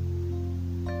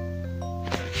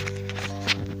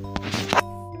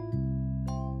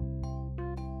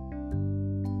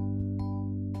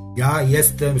 Ja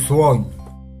jestem słoń.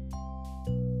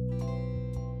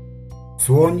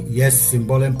 Słoń jest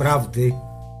symbolem prawdy.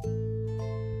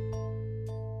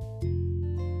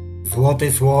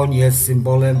 Złoty słoń jest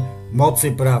symbolem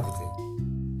mocy prawdy.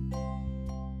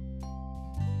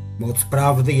 Moc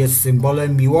prawdy jest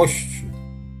symbolem miłości.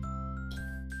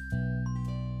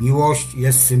 Miłość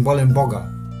jest symbolem Boga.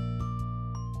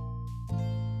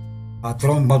 A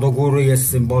trąba do góry jest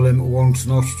symbolem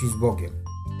łączności z Bogiem.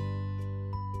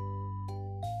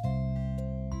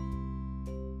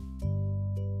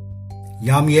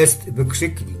 Jam jest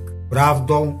wykrzyknik,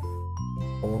 prawdą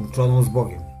połączoną z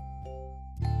Bogiem.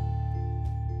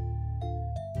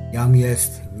 Jam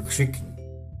jest wykrzyknik.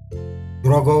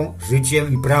 Drogą,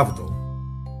 życiem i prawdą.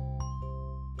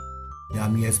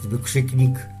 Jam jest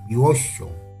wykrzyknik miłością.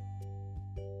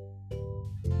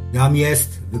 Jam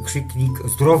jest wykrzyknik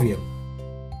zdrowiem.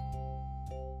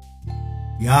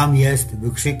 Jam jest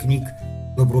wykrzyknik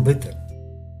dobrobytem.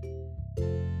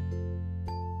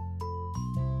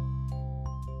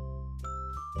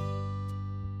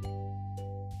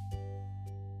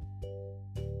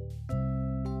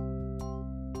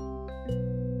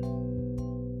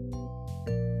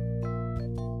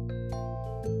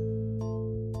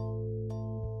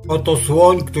 Oto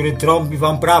słoń, który trąbi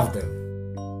wam prawdę.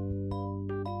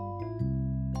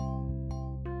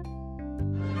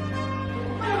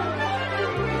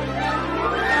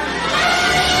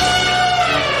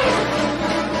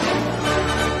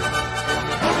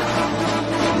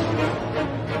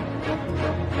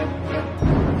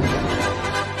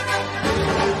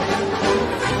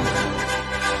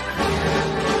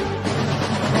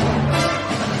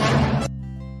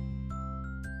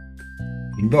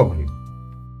 Dzień dobry.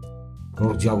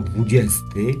 Rozdział 20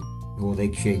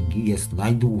 Złotej Księgi jest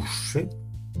najdłuższy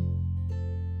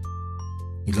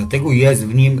i dlatego jest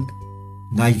w nim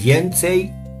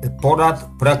najwięcej porad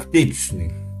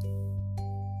praktycznych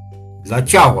dla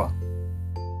ciała.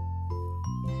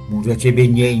 Może Ciebie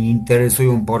nie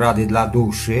interesują porady dla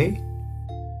duszy,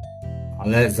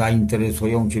 ale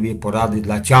zainteresują Ciebie porady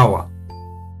dla ciała.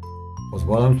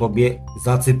 Pozwolę sobie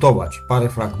zacytować parę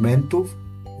fragmentów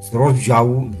z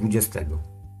rozdziału 20.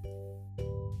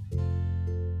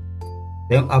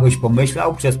 Chcę, abyś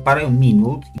pomyślał przez parę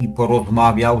minut i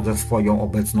porozmawiał ze swoją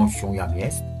obecnością jam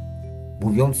jest,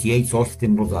 mówiąc jej coś w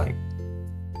tym rodzaju.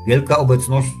 Wielka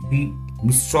obecności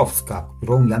mistrzowska,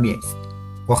 którą jam jest.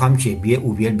 Kocham Ciebie,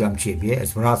 uwielbiam Ciebie,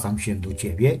 zwracam się do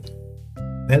Ciebie.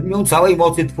 Pełnią całej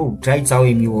mocy twórczej,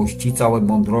 całej miłości, całej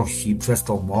mądrości przez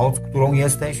tą moc, którą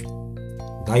jesteś.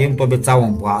 Daję Tobie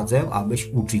całą władzę, abyś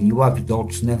uczyniła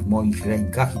widoczne w moich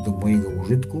rękach i do mojego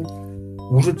użytku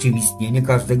urzeczywistnienie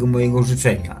każdego mojego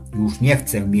życzenia. Już nie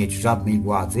chcę mieć żadnej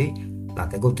władzy,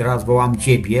 dlatego teraz wołam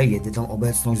Ciebie, jedyną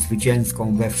obecność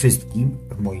zwycięską we wszystkim,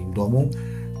 w moim domu,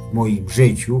 w moim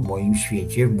życiu, w moim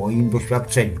świecie, w moim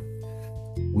doświadczeniu.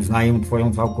 Uznaję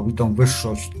Twoją całkowitą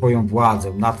wyższość, Twoją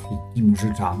władzę nad wszystkimi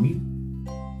rzeczami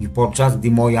i podczas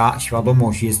gdy moja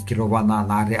świadomość jest skierowana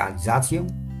na realizację,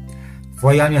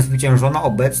 Twoja niezwyciężona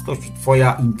obecność,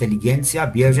 Twoja inteligencja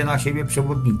bierze na siebie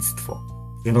przewodnictwo,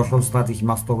 przynosząc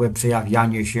natychmiastowe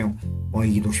przejawianie się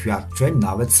moich doświadczeń,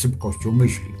 nawet z szybkością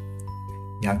myśli.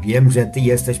 Ja wiem, że Ty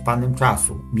jesteś Panem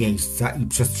czasu, miejsca i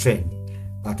przestrzeni,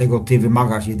 dlatego Ty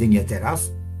wymagasz jedynie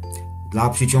teraz dla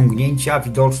przyciągnięcia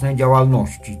widocznej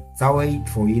działalności całej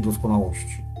Twojej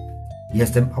doskonałości.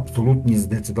 Jestem absolutnie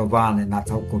zdecydowany na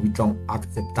całkowitą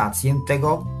akceptację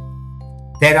tego,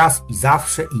 teraz i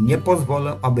zawsze i nie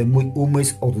pozwolę, aby mój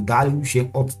umysł oddalił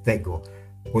się od tego,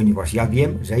 ponieważ ja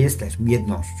wiem, że jesteśmy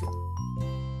jednością.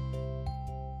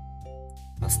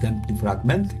 Następny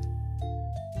fragment.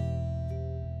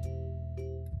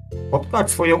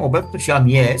 Spotkać swoją obecność jam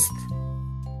jest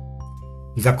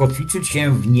i zakotwiczyć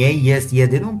się w niej jest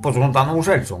jedyną pożądaną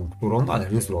rzeczą, którą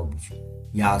należy zrobić.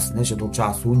 Jasne, że do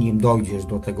czasu, nim dojdziesz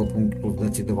do tego punktu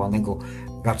zdecydowanego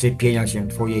zaczepienia się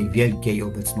Twojej wielkiej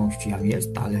obecności jam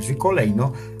jest, należy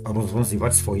kolejno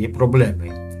rozwiązywać swoje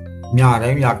problemy. W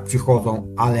miarę jak przychodzą,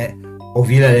 ale o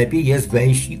wiele lepiej jest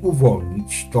wejść i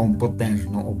uwolnić tą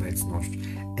potężną obecność.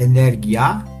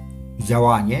 Energia i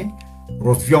działanie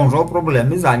rozwiążą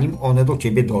problemy, zanim one do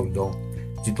Ciebie dojdą.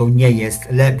 Czy to nie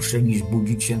jest lepsze niż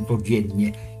budzić się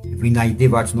codziennie,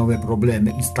 wynajdywać nowe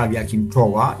problemy i stawiać im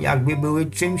czoła, jakby były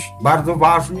czymś bardzo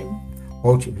ważnym,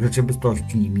 choć w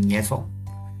rzeczywistości nimi nie są?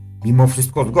 Mimo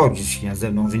wszystko zgodzisz się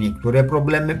ze mną, że niektóre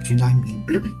problemy, przynajmniej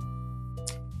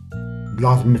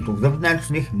dla zmysłów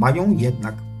zewnętrznych, mają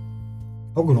jednak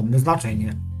ogromne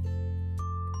znaczenie.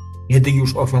 Kiedy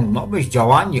już osiągnąłeś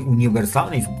działanie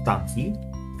uniwersalnej substancji,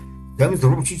 chcę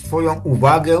zwrócić Twoją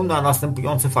uwagę na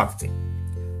następujące fakty.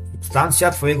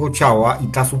 Substancja Twojego ciała i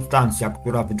ta substancja,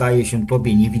 która wydaje się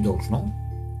Tobie niewidoczną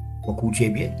wokół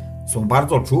Ciebie, są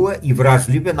bardzo czułe i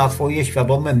wrażliwe na Twoje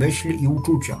świadome myśli i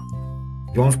uczucia,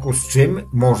 w związku z czym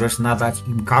możesz nadać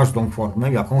im każdą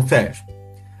formę, jaką chcesz.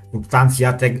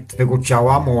 Substancja Twojego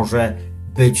ciała może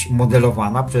być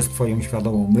modelowana przez Twoją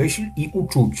świadomą myśl i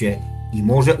uczucie i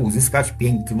może uzyskać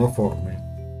piękną formę.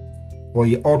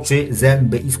 Twoje oczy,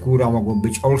 zęby i skóra mogą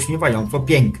być olśniewająco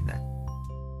piękne.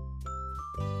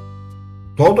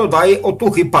 To dodaje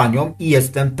otuchy paniom i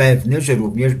jestem pewny, że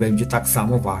również będzie tak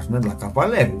samo ważne dla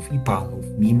kawalerów i panów,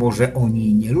 mimo że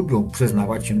oni nie lubią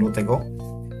przyznawać się do tego.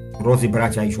 Drodzy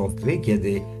bracia i siostry,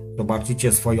 kiedy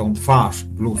zobaczycie swoją twarz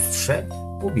w lustrze,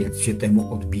 powiedzcie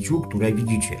temu odbiciu, które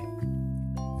widzicie.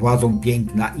 Władzą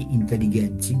piękna i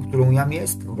inteligencji, którą jam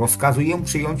jest, rozkazuję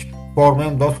przyjąć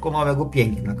formę doskonałego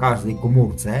piękna każdej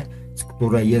komórce, z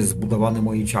której jest zbudowane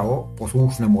moje ciało,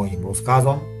 posłuszne moim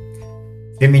rozkazom,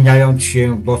 przemieniając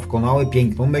się w doskonałe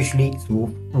piękno myśli, słów,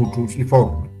 uczuć i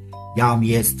formy. Jam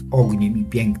jest ogniem i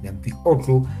pięknem tych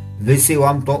oczu,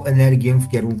 wysyłam tą energię w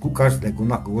kierunku każdego,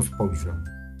 na kogo spojrzę.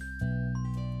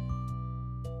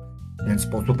 W ten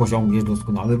sposób osiągniesz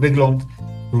doskonały wygląd,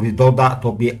 który doda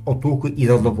Tobie otuchy i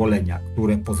zadowolenia,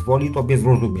 które pozwoli Tobie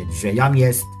zrozumieć, że jam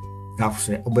jest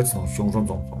zawsze obecnością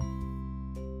rządzącą.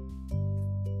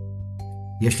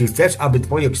 Jeśli chcesz, aby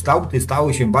Twoje kształty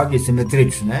stały się bardziej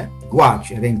symetryczne,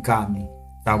 gładź rękami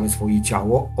całe swoje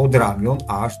ciało od ramion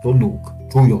aż do nóg,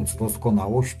 czując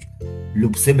doskonałość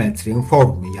lub symetrię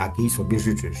formy, jakiej sobie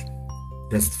życzysz.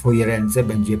 Przez Twoje ręce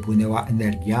będzie płynęła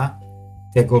energia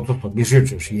tego, co sobie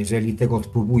życzysz. Jeżeli tego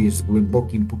spróbujesz z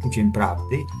głębokim poczuciem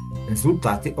prawdy,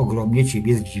 rezultaty ogromnie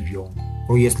Ciebie zdziwią.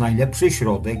 To jest najlepszy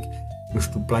środek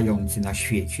wyszczuplający na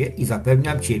świecie i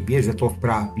zapewniam Ciebie, że to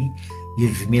sprawi,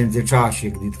 iż w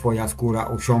międzyczasie, gdy Twoja skóra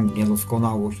osiągnie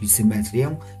doskonałość i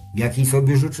symetrię, jakiej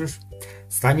sobie życzysz,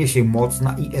 stanie się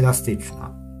mocna i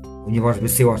elastyczna, ponieważ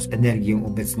wysyłasz energię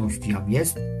obecności jam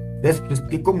jest przez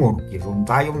wszystkie komórki,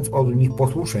 żądając od nich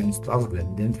posłuszeństwa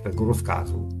względem Twego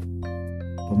rozkazu.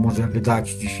 To może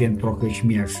wydać Ci się trochę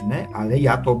śmieszne, ale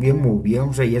ja Tobie mówię,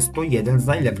 że jest to jeden z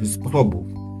najlepszych sposobów,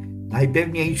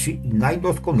 najpewniejszy i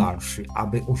najdoskonalszy,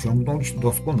 aby osiągnąć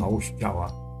doskonałość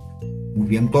ciała.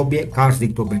 Mówię Tobie, każdy,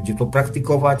 kto będzie to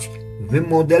praktykować,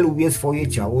 wymodeluje swoje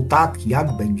ciało tak,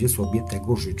 jak będzie sobie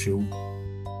tego życzył.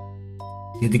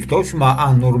 Kiedy ktoś ma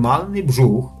anormalny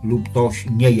brzuch lub coś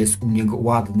nie jest u niego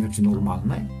ładne czy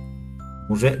normalne,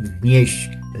 może wznieść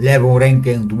lewą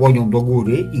rękę dłonią do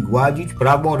góry i gładzić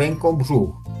prawą ręką brzuch,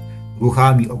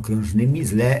 ruchami okrężnymi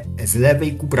z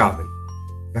lewej ku prawej.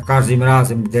 Za każdym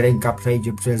razem, gdy ręka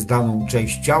przejdzie przez daną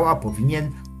część ciała, powinien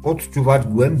odczuwać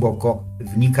głęboko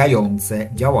wnikające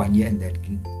działanie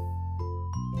energii.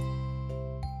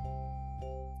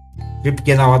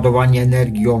 Szybkie naładowanie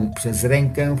energią przez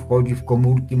rękę wchodzi w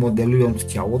komórki, modelując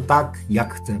ciało tak,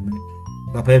 jak chcemy.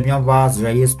 Zapewniam Was,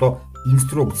 że jest to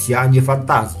instrukcja, a nie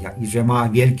fantazja i że ma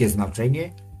wielkie znaczenie,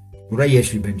 które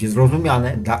jeśli będzie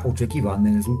zrozumiane, da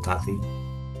oczekiwane rezultaty.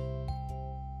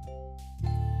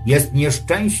 Jest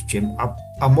nieszczęściem,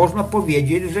 a można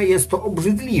powiedzieć, że jest to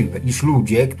obrzydliwe, iż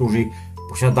ludzie, którzy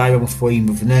posiadają w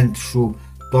swoim wnętrzu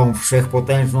tą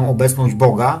wszechpotężną obecność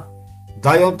Boga,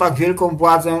 dają tak wielką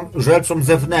władzę rzeczom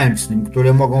zewnętrznym,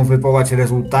 które mogą wywołać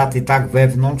rezultaty tak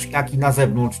wewnątrz, jak i na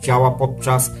zewnątrz ciała,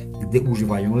 podczas gdy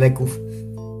używają leków,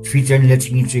 ćwiczeń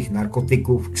leczniczych,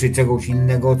 narkotyków czy czegoś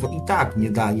innego, co i tak nie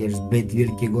daje zbyt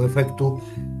wielkiego efektu,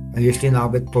 a jeśli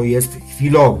nawet to jest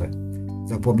chwilowe.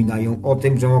 Zapominają o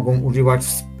tym, że mogą używać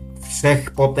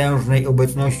wszechpotężnej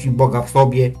obecności Boga w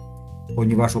sobie,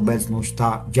 ponieważ obecność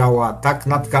ta działa tak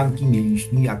na tkanki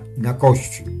mięśni, jak i na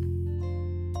kości.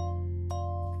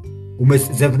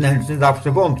 Umysł zewnętrzny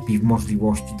zawsze wątpi w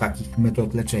możliwości takich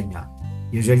metod leczenia.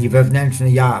 Jeżeli wewnętrzne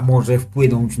ja może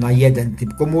wpłynąć na jeden typ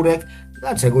komórek,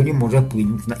 dlaczego nie może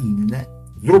wpłynąć na inne?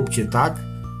 Zróbcie tak,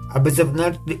 aby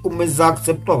zewnętrzny umysł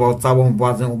zaakceptował całą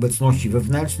władzę obecności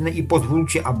wewnętrznej i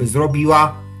pozwólcie, aby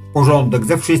zrobiła porządek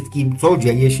ze wszystkim, co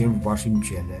dzieje się w Waszym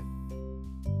ciele.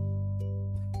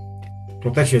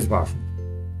 To też jest ważne.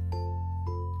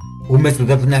 Umysł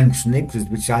zewnętrzny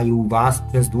przyzwyczaił Was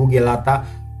przez długie lata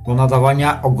do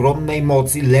nadawania ogromnej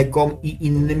mocy lekom i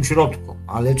innym środkom,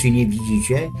 ale czy nie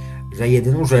widzicie, że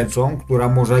jedyną rzeczą, która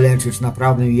może leczyć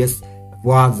naprawdę jest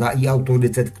władza i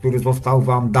autorytet, który został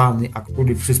Wam dany, a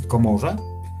który wszystko może?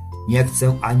 Nie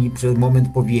chcę ani przez moment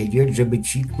powiedzieć, żeby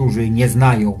ci, którzy nie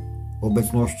znają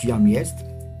obecności jam jest,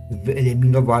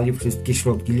 wyeliminowali wszystkie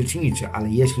środki lecznicze, ale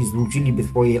jeśli zwróciliby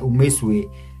swoje umysły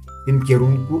w tym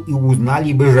kierunku i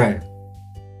uznaliby, że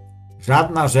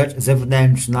żadna rzecz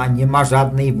zewnętrzna nie ma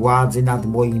żadnej władzy nad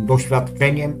moim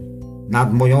doświadczeniem,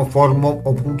 nad moją formą,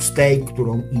 oprócz tej,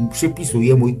 którą im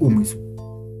przypisuje mój umysł,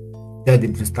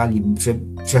 wtedy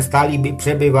przestaliby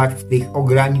przebywać w tych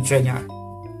ograniczeniach,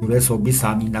 które sobie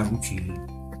sami narzucili.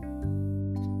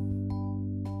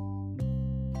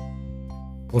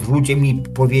 Pozwólcie mi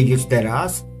powiedzieć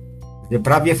teraz, że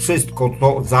prawie wszystko,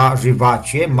 co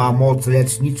zażywacie, ma moc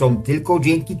leczniczą tylko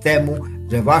dzięki temu,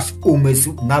 że wasz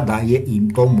umysł nadaje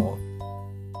im tą moc.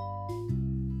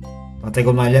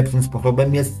 Dlatego najlepszym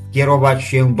sposobem jest skierować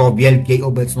się do wielkiej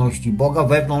obecności Boga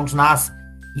wewnątrz nas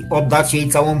i oddać jej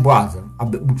całą władzę,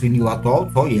 aby uczyniła to,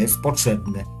 co jest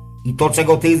potrzebne i to,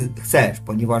 czego Ty chcesz,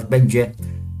 ponieważ będzie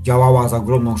działała z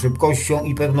ogromną szybkością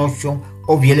i pewnością,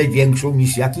 o wiele większą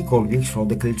niż jakikolwiek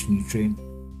środek leczniczy.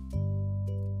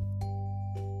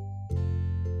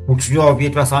 Uczniowie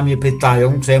czasami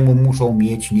pytają, czemu muszą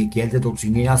mieć niekiedy do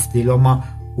czynienia z tyloma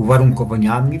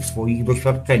uwarunkowaniami w swoich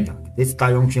doświadczeniach, gdy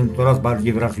stają się coraz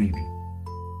bardziej wrażliwi.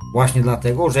 Właśnie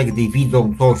dlatego, że gdy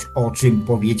widzą coś, o czym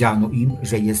powiedziano im,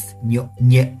 że jest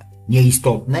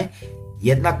nieistotne,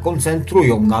 jednak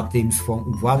koncentrują na tym swą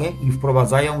uwagę i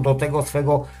wprowadzają do tego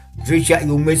swego życia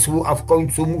i umysłu, a w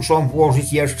końcu muszą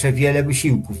włożyć jeszcze wiele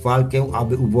wysiłku w walkę,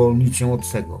 aby uwolnić się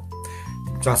od tego.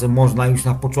 Tymczasem można już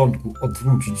na początku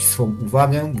odwrócić swą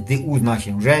uwagę, gdy uzna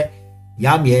się, że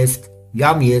jam jest,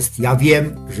 ja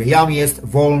wiem, że jam jest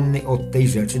wolny od tej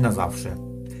rzeczy na zawsze.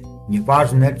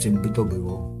 Nieważne, czym by to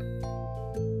było.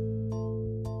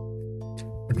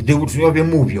 Gdy uczniowie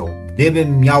mówią,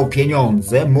 gdybym miał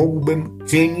pieniądze, mógłbym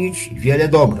czynić wiele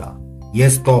dobra.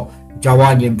 Jest to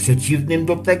działaniem przeciwnym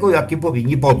do tego, jakie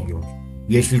powinni podjąć.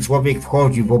 Jeśli człowiek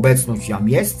wchodzi w obecność jam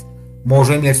jest,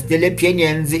 może mieć tyle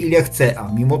pieniędzy, ile chce,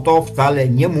 a mimo to wcale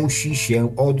nie musi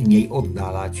się od niej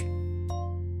oddalać.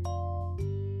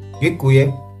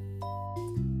 Dziękuję.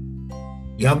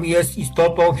 Jam jest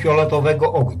istotą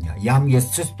fioletowego ognia. Jam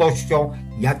jest czystością,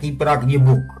 jakiej pragnie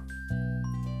Bóg.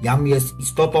 Jam jest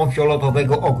istotą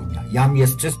fioletowego ognia. Jam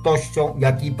jest czystością,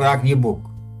 jakiej pragnie Bóg.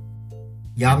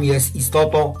 Jam jest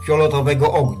istotą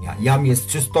fioletowego ognia. Jam jest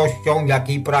czystością,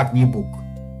 jakiej pragnie Bóg.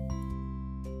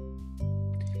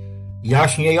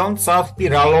 Jaśniejąca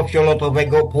spiralo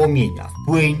fioletowego płomienia.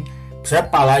 Spłyń,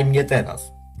 przepalaj mnie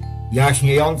teraz.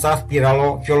 Jaśniejąca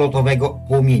spiralo fioletowego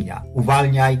płomienia.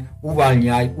 Uwalniaj,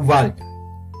 uwalniaj, uwalniaj.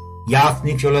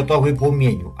 Jasny fioletowy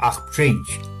płomieniu, ach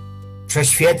przyjdź.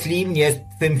 Prześwietli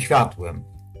mnie Twym światłem.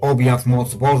 Objaw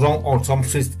moc Bożą oczom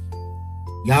wszystkim.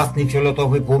 Jasny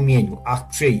fioletowy płomieniu, ach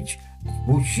przyjdź.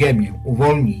 Zbudź ziemię,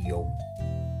 uwolnij ją.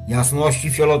 Jasności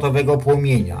fioletowego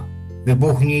płomienia.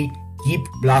 Wybuchnij, kip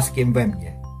blaskiem we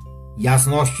mnie.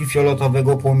 Jasności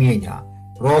fioletowego płomienia.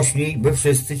 Rośnij, by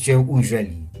wszyscy Cię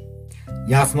ujrzeli.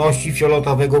 Jasności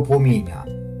fioletowego płomienia.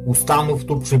 Ustanów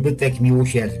tu przybytek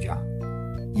miłosierdzia.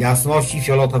 Jasności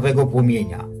fioletowego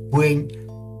płomienia. Płyń,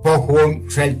 pochłoń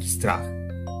wszelki strach.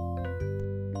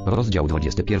 Rozdział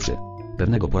 21.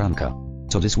 Pewnego poranka.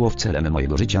 Cudzysłów celem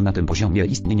mojego życia na tym poziomie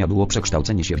istnienia było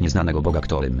przekształcenie się w nieznanego Boga,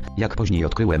 którym, jak później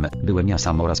odkryłem, byłem ja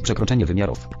sam oraz przekroczenie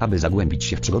wymiarów, aby zagłębić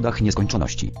się w przygodach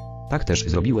nieskończoności. Tak też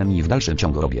zrobiłem i w dalszym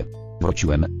ciągu robię.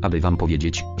 Wróciłem, aby wam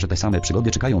powiedzieć, że te same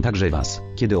przygody czekają także was,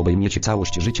 kiedy obejmiecie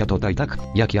całość życia tutaj tak,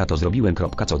 jak ja to zrobiłem.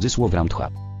 Cudzysłów Ramtcha.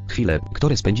 Chwile,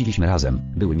 które spędziliśmy razem,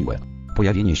 były miłe.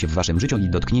 Pojawienie się w waszym życiu i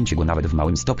dotknięcie go nawet w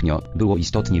małym stopniu, było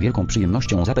istotnie wielką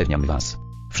przyjemnością, zapewniam was.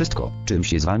 Wszystko, czym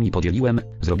się z wami podzieliłem,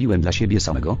 zrobiłem dla siebie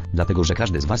samego, dlatego że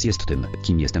każdy z was jest tym,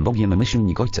 kim jestem, Bogiem,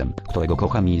 Ojcem, którego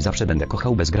kocham i zawsze będę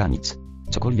kochał bez granic.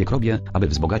 Cokolwiek robię, aby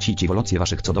wzbogacić ewolucję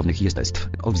waszych cudownych jestestw,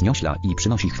 wzniośla i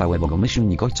przynosi chwałę Bogu,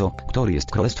 Ojcu, który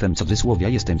jest królestwem. Ja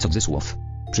jestem Cudzysłów.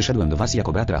 Przyszedłem do was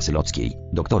jako brat rasy ludzkiej,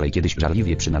 do której kiedyś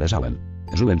żarliwie przynależałem.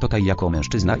 Żyłem tutaj jako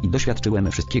mężczyzna i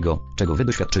doświadczyłem wszystkiego, czego wy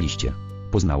doświadczyliście.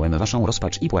 Poznałem waszą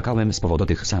rozpacz i płakałem z powodu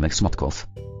tych samych smutków.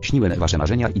 Śniłem wasze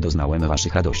marzenia i doznałem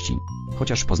waszych radości.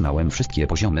 Chociaż poznałem wszystkie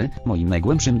poziomy, moim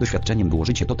najgłębszym doświadczeniem było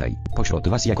życie tutaj, pośród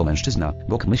was jako mężczyzna,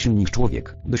 Bóg,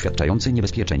 człowiek, doświadczający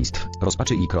niebezpieczeństw,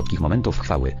 rozpaczy i krótkich momentów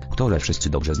chwały, które wszyscy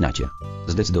dobrze znacie.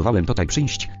 Zdecydowałem tutaj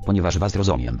przyjść, ponieważ was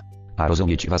rozumiem. A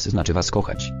rozumieć was znaczy was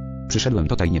kochać. Przyszedłem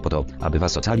tutaj nie po to, aby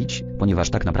was ocalić, ponieważ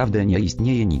tak naprawdę nie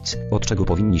istnieje nic, od czego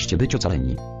powinniście być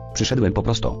ocaleni. Przyszedłem po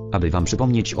prostu, aby wam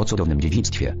przypomnieć o cudownym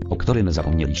dziedzictwie, o którym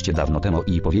zapomnieliście dawno temu,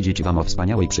 i powiedzieć wam o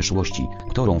wspaniałej przyszłości,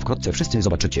 którą wkrótce wszyscy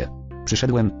zobaczycie.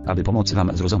 Przyszedłem, aby pomóc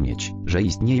wam zrozumieć, że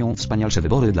istnieją wspanialsze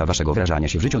wybory dla waszego wrażania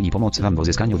się w życiu i pomóc wam w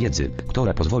uzyskaniu wiedzy,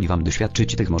 która pozwoli wam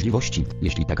doświadczyć tych możliwości,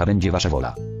 jeśli taka będzie wasza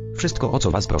wola. Wszystko, o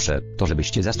co was proszę, to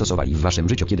żebyście zastosowali w waszym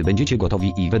życiu, kiedy będziecie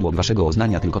gotowi, i według waszego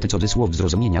oznania tylko te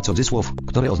zrozumienia,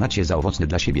 które oznacie za owocne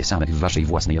dla siebie samych w waszej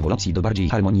własnej ewolucji do bardziej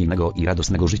harmonijnego i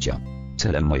radosnego życia.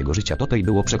 Celem mojego życia tutaj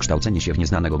było przekształcenie się w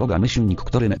nieznanego Boga,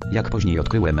 którym, jak później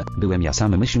odkryłem, byłem ja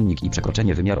sam, i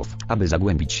przekroczenie wymiarów, aby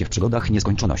zagłębić się w przygodach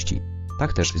nieskończoności.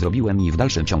 Tak też zrobiłem i w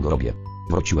dalszym ciągu robię.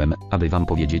 Wróciłem, aby wam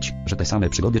powiedzieć, że te same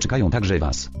przygody czekają także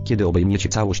was, kiedy obejmiecie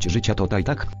całość życia tutaj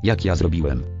tak, jak ja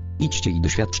zrobiłem. Idźcie i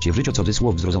doświadczcie w życiu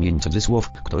zrozumień,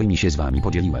 którymi się z wami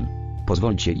podzieliłem.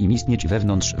 Pozwólcie im istnieć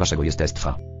wewnątrz waszego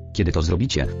jestestwa. Kiedy to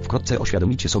zrobicie, wkrótce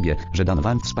oświadomicie sobie, że dano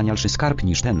wam wspanialszy skarb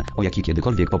niż ten, o jaki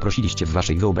kiedykolwiek poprosiliście w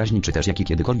waszej wyobraźni, czy też jaki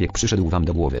kiedykolwiek przyszedł wam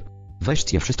do głowy.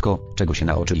 Weźcie wszystko, czego się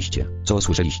nauczyliście, co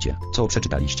usłyszeliście, co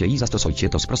przeczytaliście, i zastosujcie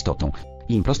to z prostotą.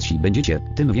 Im prostsi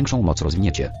będziecie, tym większą moc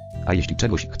rozwiniecie. A jeśli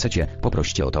czegoś chcecie,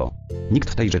 poproście o to. Nikt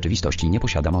w tej rzeczywistości nie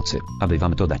posiada mocy, aby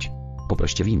wam to dać.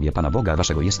 Poproście w imię Pana Boga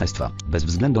waszego jestestwa, bez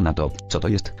względu na to, co to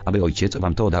jest, aby Ojciec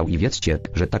wam to dał i wiedzcie,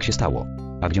 że tak się stało.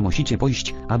 A gdzie musicie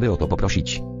pójść, aby o to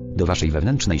poprosić? Do waszej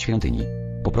wewnętrznej świątyni.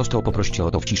 Po prostu poproście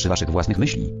o to w ciszy waszych własnych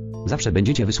myśli. Zawsze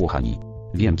będziecie wysłuchani.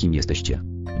 Wiem, kim jesteście.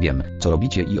 Wiem, co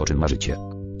robicie i o czym marzycie.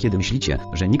 Kiedy myślicie,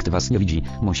 że nikt was nie widzi,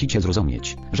 musicie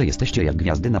zrozumieć, że jesteście jak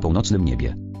gwiazdy na północnym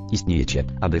niebie. Istniejecie,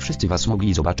 aby wszyscy was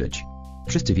mogli zobaczyć.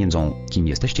 Wszyscy wiedzą, kim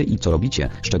jesteście i co robicie,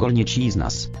 szczególnie ci z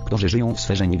nas, którzy żyją w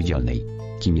sferze niewidzialnej.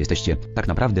 Kim jesteście, tak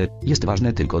naprawdę, jest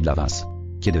ważne tylko dla was.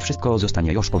 Kiedy wszystko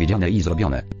zostanie już powiedziane i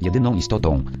zrobione, jedyną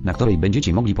istotą, na której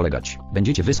będziecie mogli polegać,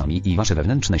 będziecie wy sami i wasze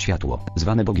wewnętrzne światło,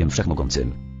 zwane Bogiem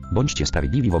Wszechmogącym. Bądźcie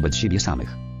sprawiedliwi wobec siebie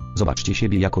samych. Zobaczcie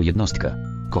siebie jako jednostkę.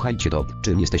 Kochajcie to,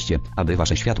 czym jesteście, aby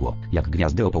wasze światło, jak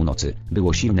gwiazdy o północy,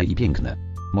 było silne i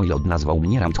piękne. Mój lud nazwał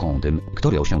mnie Ramtką, tym,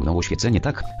 który osiągnął oświecenie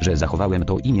tak, że zachowałem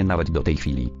to imię nawet do tej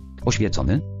chwili.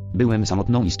 Oświecony? Byłem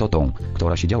samotną istotą,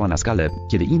 która siedziała na skale,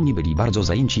 kiedy inni byli bardzo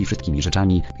zajęci wszystkimi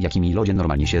rzeczami, jakimi ludzie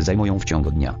normalnie się zajmują w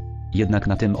ciągu dnia. Jednak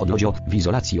na tym odlodziu, w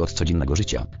izolacji od codziennego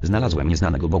życia, znalazłem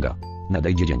nieznanego Boga.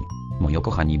 Nadejdzie dzień. Moi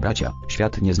kochani bracia,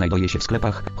 świat nie znajduje się w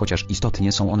sklepach, chociaż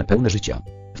istotnie są one pełne życia.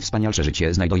 Wspanialsze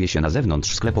życie znajduje się na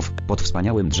zewnątrz sklepów, pod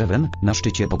wspaniałym drzewem, na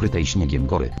szczycie pokrytej śniegiem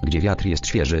góry, gdzie wiatr jest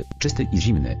świeży, czysty i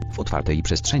zimny, w otwartej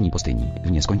przestrzeni pustyni,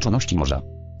 w nieskończoności morza.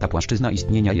 Ta płaszczyzna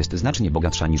istnienia jest znacznie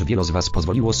bogatsza niż wielu z was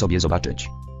pozwoliło sobie zobaczyć.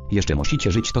 Jeszcze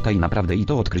musicie żyć tutaj naprawdę i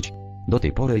to odkryć. Do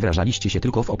tej pory wyrażaliście się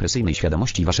tylko w opresyjnej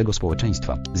świadomości waszego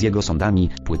społeczeństwa, z jego sądami,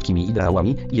 płytkimi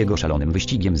ideałami i jego szalonym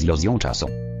wyścigiem z iluzją czasu.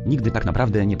 Nigdy tak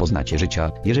naprawdę nie poznacie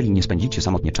życia, jeżeli nie spędzicie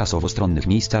samotnie czasu w ostronnych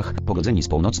miejscach, pogodzeni z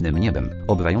północnym niebem,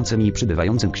 obywającym i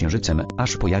przybywającym księżycem,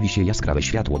 aż pojawi się jaskrawe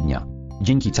światło dnia.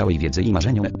 Dzięki całej wiedzy i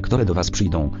marzeniom, które do was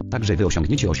przyjdą, także wy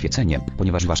osiągniecie oświecenie,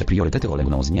 ponieważ wasze priorytety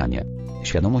ulegną zmianie.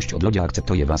 Świadomość odlodzia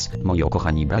akceptuje was, moi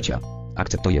kochani bracia.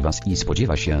 Akceptuje was i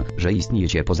spodziewa się, że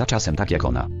istniejecie poza czasem tak jak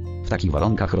ona. W takich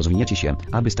warunkach rozwiniecie się,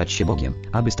 aby stać się Bogiem,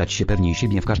 aby stać się pewni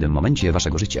siebie w każdym momencie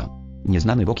waszego życia.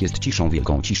 Nieznany Bóg jest ciszą,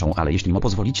 wielką ciszą, ale jeśli mu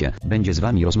pozwolicie, będzie z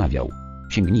wami rozmawiał.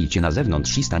 Sięgnijcie na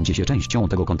zewnątrz i stańcie się częścią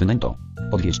tego kontynentu.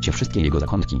 Odwiedźcie wszystkie jego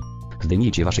zakątki.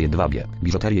 Zdejmijcie wasze jedwabie,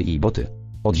 biżuterię i boty.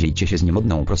 Odziejcie się z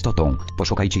niemodną prostotą,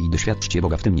 poszukajcie i doświadczcie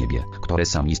Boga w tym niebie, które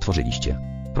sami stworzyliście.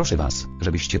 Proszę was,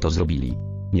 żebyście to zrobili.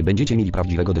 Nie będziecie mieli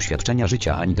prawdziwego doświadczenia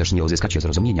życia, ani też nie uzyskacie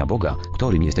zrozumienia Boga,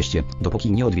 którym jesteście,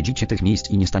 dopóki nie odwiedzicie tych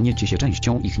miejsc i nie staniecie się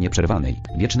częścią ich nieprzerwanej,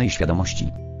 wiecznej świadomości.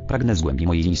 Pragnę z głębi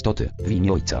mojej istoty, w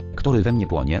imię Ojca, który we mnie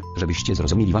płonie, żebyście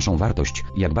zrozumieli waszą wartość,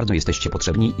 jak bardzo jesteście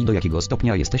potrzebni i do jakiego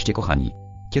stopnia jesteście kochani.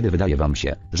 Kiedy wydaje wam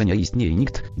się, że nie istnieje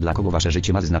nikt, dla kogo wasze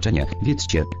życie ma znaczenie,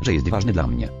 wiedzcie, że jest ważny dla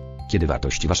mnie. Kiedy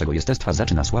wartość waszego jestestwa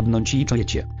zaczyna słabnąć i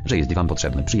czujecie, że jest wam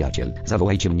potrzebny przyjaciel,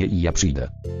 zawołajcie mnie i ja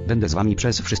przyjdę. Będę z wami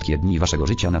przez wszystkie dni waszego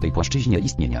życia na tej płaszczyźnie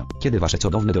istnienia. Kiedy wasze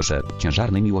cudowne dusze,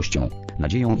 ciężarne miłością,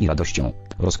 nadzieją i radością,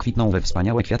 rozkwitną we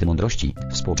wspaniałe kwiaty mądrości,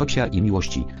 współczucia i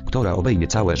miłości, która obejmie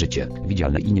całe życie,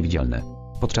 widzialne i niewidzialne.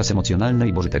 Podczas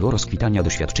emocjonalnej bożytego rozkwitania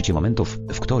doświadczycie momentów,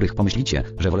 w których pomyślicie,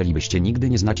 że wolelibyście nigdy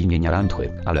nie znać imienia Rantchły,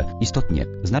 ale, istotnie,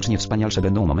 znacznie wspanialsze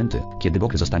będą momenty, kiedy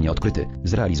Bóg zostanie odkryty,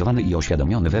 zrealizowany i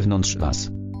oświadomiony wewnątrz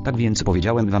was. Tak więc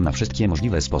powiedziałem wam na wszystkie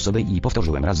możliwe sposoby i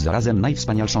powtórzyłem raz za razem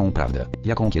najwspanialszą prawdę,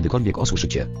 jaką kiedykolwiek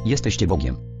usłyszycie. Jesteście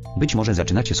Bogiem. Być może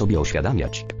zaczynacie sobie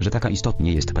uświadamiać, że taka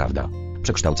istotnie jest prawda.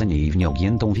 Przekształcenie jej w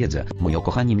nieogiętą wiedzę, moi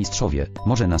kochani mistrzowie,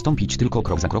 może nastąpić tylko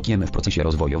krok za krokiem w procesie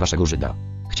rozwoju waszego życia.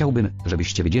 Chciałbym,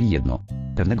 żebyście wiedzieli jedno.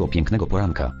 Pewnego pięknego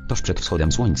poranka, tuż przed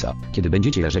wschodem słońca, kiedy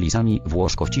będziecie leżeli sami w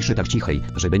łóżko w ciszy tak cichej,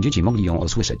 że będziecie mogli ją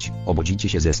usłyszeć, obudzicie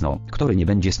się ze snu, który nie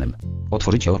będzie snem.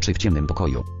 Otworzycie oczy w ciemnym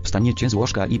pokoju, wstaniecie z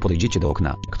łóżka i podejdziecie do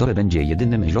okna, które będzie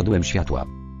jedynym źródłem światła.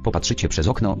 Popatrzycie przez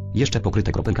okno, jeszcze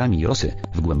pokryte kropelkami rosy,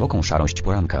 w głęboką szarość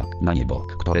poranka, na niebo,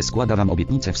 które składa wam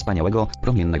obietnicę wspaniałego,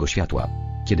 promiennego światła.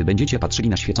 Kiedy będziecie patrzyli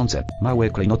na świecące, małe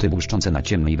klejnoty błyszczące na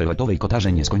ciemnej welwetowej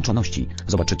kotarze nieskończoności,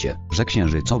 zobaczycie, że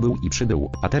księżyc był i przybył,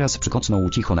 a teraz przykocnął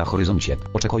cicho na horyzoncie,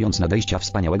 oczekując nadejścia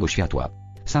wspaniałego światła.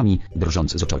 Sami,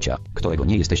 drżąc z uczucia, którego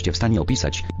nie jesteście w stanie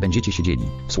opisać, będziecie siedzieli,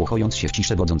 wsłuchując się w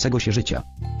ciszę wodzącego się życia.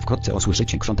 Wkrótce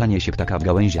usłyszycie krzątanie się ptaka w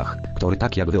gałęziach, który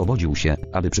tak jak wy obudził się,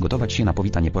 aby przygotować się na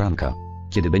powitanie poranka.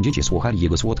 Kiedy będziecie słuchali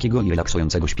jego słodkiego i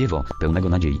relaksującego śpiewu, pełnego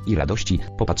nadziei i radości,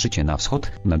 popatrzycie na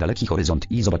wschód, na daleki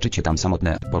horyzont i zobaczycie tam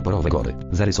samotne, purpurowe góry,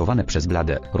 zarysowane przez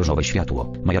blade, różowe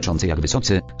światło, majaczące jak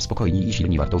wysocy, spokojni i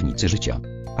silni wartownicy życia.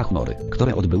 A chmury,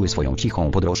 które odbyły swoją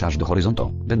cichą podróż aż do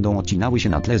horyzontu, będą odcinały się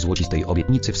na tle złocistej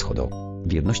obietnicy wschodu.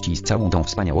 w jedności z całą tą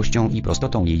wspaniałością i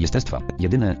prostotą jej jestestwa.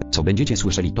 Jedyne, co będziecie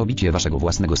słyszeli, to bicie waszego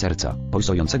własnego serca,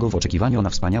 pulsującego w oczekiwaniu na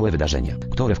wspaniałe wydarzenie,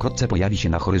 które wkrótce pojawi się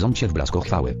na horyzoncie w blasku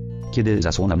chwały. Kiedy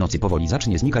zasłona nocy powoli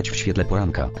zacznie znikać w świetle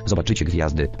poranka, zobaczycie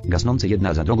gwiazdy, gasnące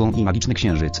jedna za drugą i magiczny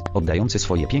księżyc, oddający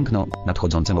swoje piękno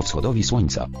nadchodzącemu wschodowi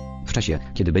słońca. W czasie,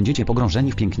 kiedy będziecie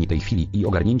pogrążeni w pięknie tej chwili i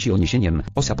ogarnięci oniesieniem,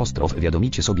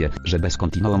 wiadomicie sobie, że bez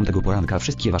kontinuum tego poranka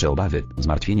wszystkie wasze obawy,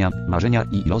 zmartwienia, marzenia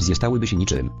i iluzje stałyby się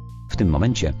niczym. W tym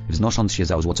momencie, wznosząc się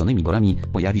za ozłoconymi górami,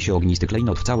 pojawi się ognisty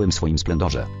klejnot w całym swoim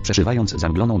splendorze, przeszywając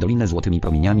zamgloną dolinę złotymi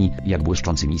promieniami, jak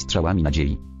błyszczącymi strzałami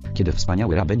nadziei. Kiedy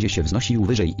wspaniały Ra będzie się wznosił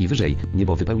wyżej i wyżej,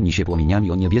 niebo wypełni się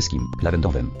płomieniami o niebieskim,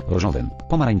 lawendowym, różowym,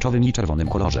 pomarańczowym i czerwonym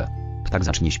kolorze. Ptak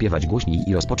zacznie śpiewać głośniej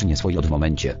i rozpocznie swój lot w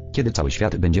momencie, kiedy cały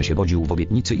świat będzie się budził w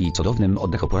obietnicy i cudownym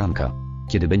oddechu poranka.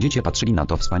 Kiedy będziecie patrzyli na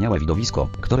to wspaniałe widowisko,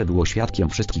 które było świadkiem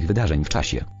wszystkich wydarzeń w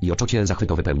czasie, i oczocie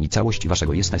zachwytu wypełni całość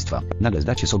waszego jestestwa, nagle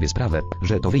zdacie sobie sprawę,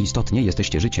 że to wy istotnie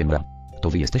jesteście życiem Ra. To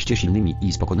wy jesteście silnymi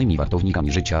i spokojnymi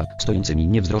wartownikami życia, stojącymi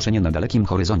niewzruszenie na dalekim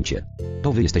horyzoncie.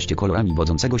 To wy jesteście kolorami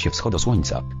wodzącego się wschodu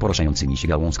słońca, poruszającymi się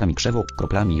gałązkami krzewu,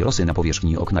 kroplami rosy na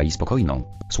powierzchni okna i spokojną,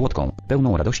 słodką,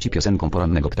 pełną radości piosenką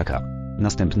porannego ptaka.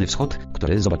 Następny wschód,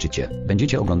 który zobaczycie,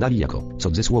 będziecie oglądali jako,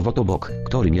 oto Bóg,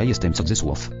 którym ja jestem,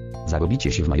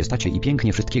 Zarobicie się w majestacie i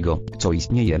pięknie wszystkiego, co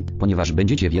istnieje, ponieważ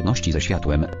będziecie w jedności ze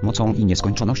światłem, mocą i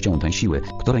nieskończonością tej siły,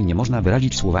 której nie można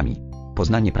wyrazić słowami.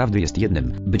 Poznanie prawdy jest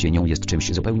jednym, bycie nią jest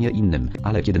czymś zupełnie innym,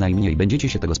 ale kiedy najmniej będziecie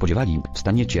się tego spodziewali,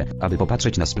 wstaniecie, aby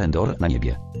popatrzeć na splendor na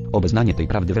niebie. Obeznanie tej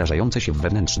prawdy wyrażające się w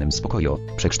wewnętrznym spokoju,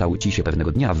 przekształci się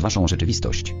pewnego dnia w waszą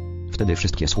rzeczywistość. Wtedy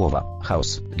wszystkie słowa,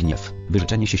 chaos, gniew,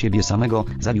 wyrzeczenie się siebie samego,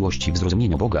 zawiłości w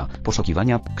zrozumieniu Boga,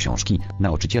 poszukiwania, książki,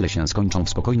 nauczyciele się skończą w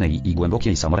spokojnej i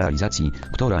głębokiej samorealizacji,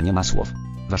 która nie ma słów.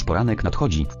 Wasz poranek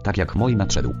nadchodzi, tak jak mój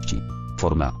nadszedł ci.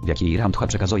 Forma, w jakiej Ramtha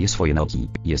przekazuje swoje nauki,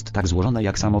 jest tak złożona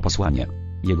jak samo posłanie.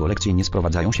 Jego lekcje nie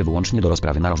sprowadzają się wyłącznie do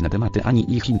rozprawy na różne tematy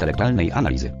ani ich intelektualnej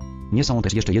analizy. Nie są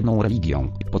też jeszcze jedną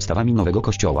religią, podstawami nowego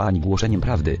kościoła ani głoszeniem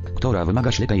prawdy, która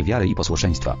wymaga ślepej wiary i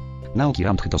posłuszeństwa. Nauki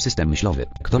Ramthy to system myślowy,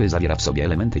 który zawiera w sobie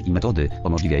elementy i metody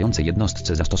umożliwiające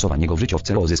jednostce zastosowanie go w życiu w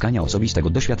celu uzyskania osobistego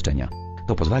doświadczenia.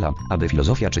 To pozwala, aby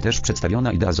filozofia czy też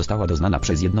przedstawiona idea została doznana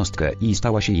przez jednostkę i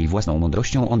stała się jej własną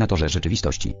mądrością o naturze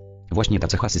rzeczywistości. Właśnie ta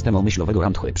cecha systemu myślowego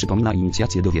Ramthy przypomina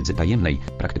inicjację do wiedzy tajemnej,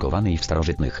 praktykowanej w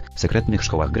starożytnych, sekretnych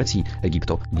szkołach Grecji,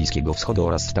 Egiptu, Bliskiego Wschodu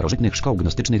oraz starożytnych szkoł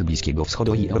gnostycznych Bliskiego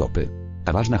Wschodu i Europy.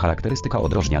 Ta ważna charakterystyka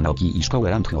odróżnia nauki i szkołę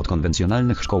Ramthy od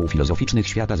konwencjonalnych szkół filozoficznych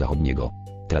świata zachodniego.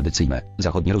 Tradycyjne,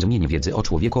 zachodnie rozumienie wiedzy o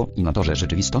człowieku i naturze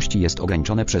rzeczywistości jest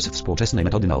ograniczone przez współczesne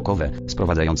metody naukowe,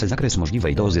 sprowadzające zakres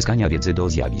możliwej do uzyskania wiedzy do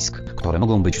zjawisk, które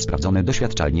mogą być sprawdzone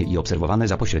doświadczalnie i obserwowane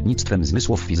za pośrednictwem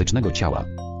zmysłów fizycznego ciała.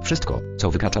 Wszystko,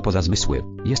 co wykracza poza zmysły,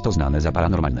 jest uznane za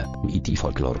paranormalne, mit i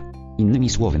folklor. Innymi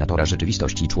słowy, natura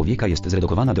rzeczywistości człowieka jest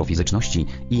zredukowana do fizyczności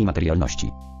i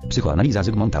materialności. Psychoanaliza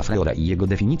Zygmunta Freuda i jego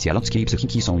definicja ludzkiej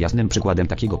psychiki są jasnym przykładem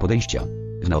takiego podejścia.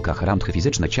 W naukach Ramthy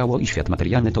fizyczne ciało i świat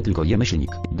materialny to tylko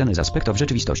myślnik, dany z aspektów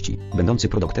rzeczywistości, będący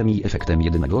produktem i efektem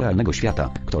jedynego realnego świata,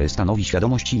 który stanowi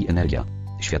świadomość i energia.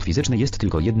 Świat fizyczny jest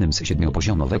tylko jednym z 7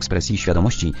 poziomów ekspresji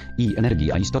świadomości i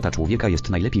energii, a istota człowieka jest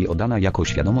najlepiej oddana jako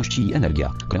świadomość i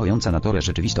energia, kreująca naturę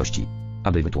rzeczywistości.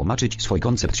 Aby wytłumaczyć swój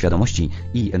koncept świadomości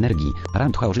i energii,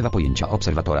 Ramtha używa pojęcia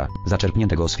obserwatora,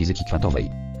 zaczerpniętego z fizyki kwantowej.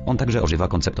 On także używa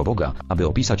konceptu Boga, aby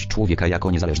opisać człowieka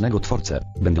jako niezależnego twórcę,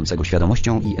 będącego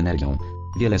świadomością i energią.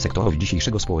 Wiele sektorów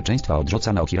dzisiejszego społeczeństwa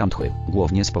odrzuca nauki Ramthy,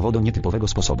 głównie z powodu nietypowego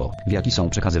sposobu, w jaki są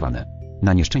przekazywane.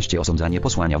 Na nieszczęście osądzanie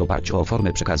posłania w oparciu o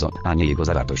formę przekazu, a nie jego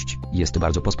zawartość, jest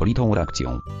bardzo pospolitą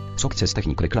reakcją. Sukces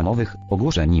technik reklamowych,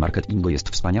 ogłoszeń i marketingu jest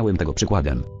wspaniałym tego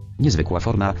przykładem. Niezwykła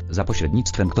forma, za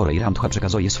pośrednictwem której Ramtha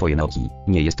przekazuje swoje nauki,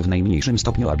 nie jest w najmniejszym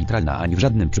stopniu arbitralna ani w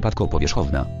żadnym przypadku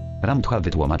powierzchowna. Ramtha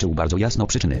wytłumaczył bardzo jasno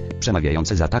przyczyny,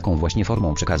 przemawiające za taką właśnie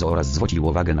formą przekazu oraz zwrócił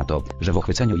uwagę na to, że w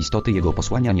uchwyceniu istoty jego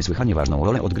posłania niesłychanie ważną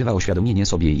rolę odgrywa uświadomienie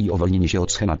sobie i uwolnienie się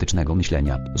od schematycznego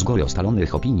myślenia, z góry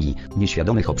ustalonych opinii,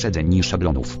 nieświadomych uprzedzeń i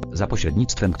szablonów, za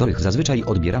pośrednictwem których zazwyczaj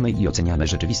odbieramy i oceniamy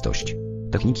rzeczywistość.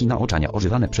 Techniki nauczania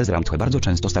używane przez Ramthę bardzo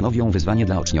często stanowią wyzwanie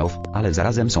dla uczniów, ale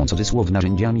zarazem są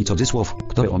narzędziami,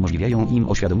 które umożliwiają im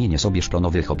oświadomienie sobie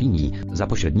szplonowych opinii, za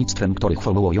pośrednictwem których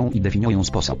formułują i definiują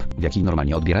sposób, w jaki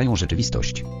normalnie odbierają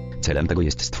rzeczywistość. Celem tego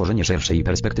jest stworzenie szerszej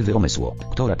perspektywy umysłu,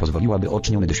 która pozwoliłaby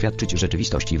uczniom doświadczyć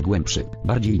rzeczywistości w głębszy,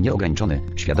 bardziej nieograniczony,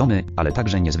 świadomy, ale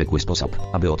także niezwykły sposób,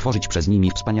 aby otworzyć przez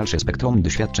nimi wspanialsze spektrum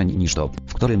doświadczeń niż to,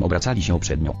 w którym obracali się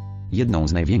poprzednio. Jedną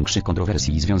z największych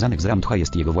kontrowersji związanych z Ramtha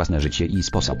jest jego własne życie i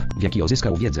sposób, w jaki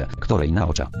uzyskał wiedzę, której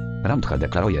naucza. Ramtha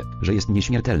deklaruje, że jest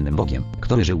nieśmiertelnym Bogiem,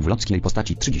 który żył w ludzkiej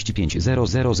postaci 35 000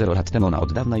 lat temu na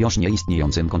od dawna już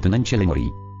nieistniejącym kontynencie Lemurii.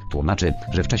 Tłumaczy,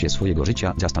 że w czasie swojego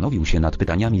życia zastanowił się nad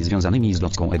pytaniami związanymi z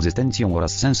ludzką egzystencją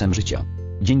oraz sensem życia.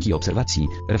 Dzięki obserwacji,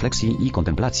 refleksji i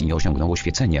kontemplacji osiągnął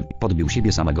oświecenie, podbił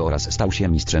siebie samego oraz stał się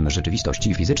mistrzem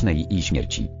rzeczywistości fizycznej i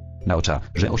śmierci. Naucza,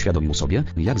 że oświadomił sobie,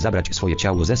 jak zabrać swoje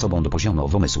ciało ze sobą do poziomu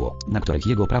umysłu, na których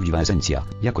jego prawdziwa esencja,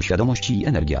 jako świadomość i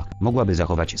energia, mogłaby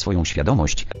zachować swoją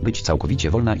świadomość, być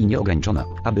całkowicie wolna i nieograniczona,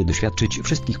 aby doświadczyć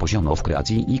wszystkich poziomów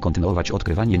kreacji i kontynuować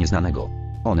odkrywanie nieznanego.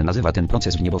 On nazywa ten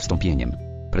proces wniebowstąpieniem.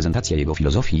 Prezentacja jego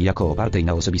filozofii jako opartej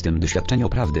na osobistym doświadczeniu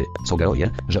prawdy sugeruje,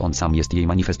 że on sam jest jej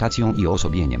manifestacją i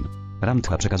uosobieniem.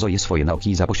 Ramtha przekazuje swoje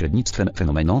nauki za pośrednictwem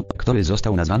fenomenu, który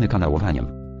został nazwany kanałowaniem.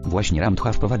 Właśnie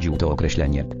Ramtha wprowadził to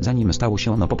określenie, zanim stało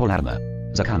się ono popularne.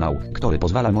 Za kanał, który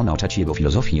pozwala mu nauczać jego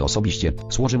filozofii osobiście,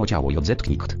 służy mu ciało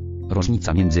JZ-Knicht.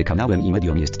 Różnica między kanałem i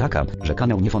medium jest taka, że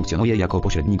kanał nie funkcjonuje jako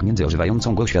pośrednik między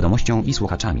ożywającą go świadomością i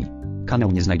słuchaczami.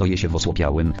 Kanał nie znajduje się w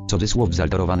osłupiałym,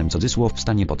 zalterowanym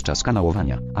stanie podczas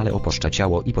kanałowania, ale opuszcza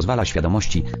ciało i pozwala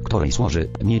świadomości, której służy,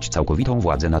 mieć całkowitą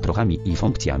władzę nad ruchami i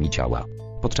funkcjami ciała.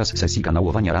 Podczas sesji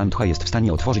kanałowania Ramtha jest w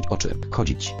stanie otworzyć oczy,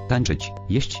 chodzić, tańczyć,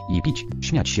 jeść i pić,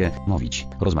 śmiać się, mówić,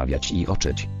 rozmawiać i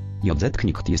oczyć.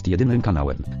 JZ-Knicht jest jedynym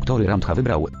kanałem, który Ramtha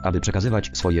wybrał, aby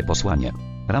przekazywać swoje posłanie.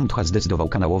 Ramtha zdecydował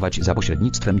kanałować za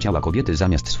pośrednictwem ciała kobiety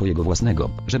zamiast swojego własnego,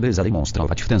 żeby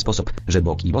zademonstrować w ten sposób, że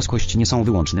Bóg i boskość nie są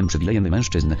wyłącznym przywilejem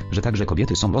mężczyzn, że także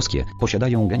kobiety są boskie,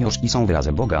 posiadają geniusz i są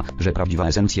wyrazem Boga, że prawdziwa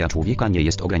esencja człowieka nie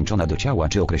jest ograniczona do ciała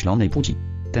czy określonej płci.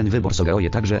 Ten wybór sugeruje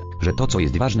także, że to co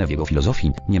jest ważne w jego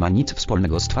filozofii, nie ma nic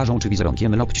wspólnego z twarzą czy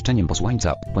wizerunkiem lub czczeniem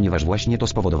posłańca, ponieważ właśnie to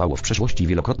spowodowało w przeszłości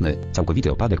wielokrotny,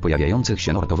 całkowity opadek pojawiających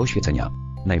się nurtów oświecenia.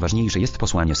 Najważniejsze jest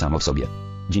posłanie samo w sobie.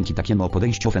 Dzięki takiemu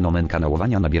podejściu fenomen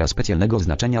kanałowania nabiera specjalnego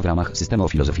znaczenia w ramach systemu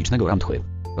filozoficznego Ramthy.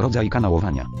 Rodzaj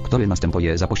kanałowania, który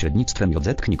następuje za pośrednictwem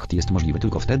JZ-Knicht, jest możliwy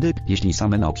tylko wtedy, jeśli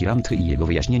same nauki Ramthy i jego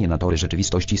wyjaśnienie natury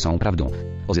rzeczywistości są prawdą.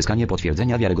 Uzyskanie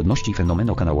potwierdzenia wiarygodności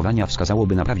fenomenu kanałowania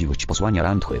wskazałoby na prawdziwość posłania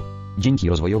Ramthy. Dzięki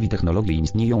rozwojowi technologii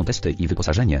istnieją testy i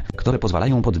wyposażenie, które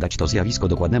pozwalają poddać to zjawisko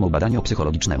dokładnemu badaniu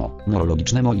psychologicznemu,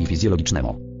 neurologicznemu i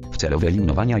fizjologicznemu. W celu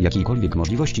wyeliminowania jakiejkolwiek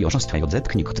możliwości oszustwa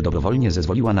JZ-Knicht dobrowolnie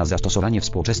zezwoliła na zastosowanie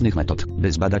współczesnych metod,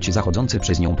 by zbadać zachodzący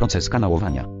przez nią proces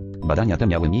kanałowania. Badania te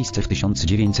miały miejsce w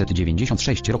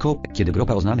 1996 roku, kiedy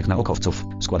grupa uznanych naukowców,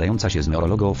 składająca się z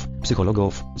neurologów,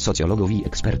 psychologów, socjologów i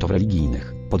ekspertów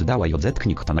religijnych, poddała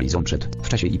JZ-Knicht analizom przed, w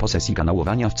czasie i po sesji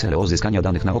kanałowania w celu uzyskania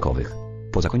danych naukowych.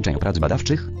 Po zakończeniu prac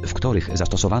badawczych, w których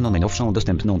zastosowano najnowszą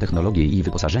dostępną technologię i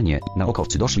wyposażenie,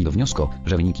 naukowcy doszli do wniosku,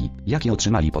 że wyniki, jakie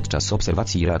otrzymali podczas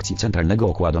obserwacji reakcji centralnego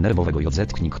układu nerwowego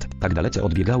JZ-Knicht, tak dalece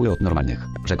odbiegały od normalnych,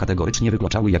 że kategorycznie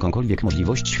wykluczały jakąkolwiek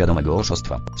możliwość świadomego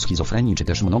oszustwa, schizofrenii czy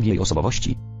też mnogiej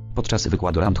osobowości. Podczas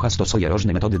wykładu Ramtha stosuje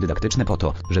różne metody dydaktyczne po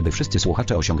to, żeby wszyscy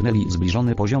słuchacze osiągnęli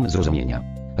zbliżony poziom zrozumienia.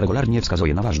 Regularnie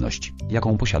wskazuje na ważność,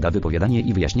 jaką posiada wypowiadanie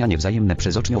i wyjaśnianie wzajemne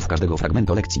przez uczniów każdego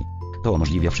fragmentu lekcji. To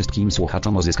umożliwia wszystkim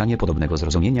słuchaczom uzyskanie podobnego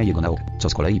zrozumienia jego nauk, co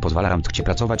z kolei pozwala Ramthcie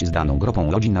pracować z daną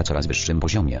grupą ludzi na coraz wyższym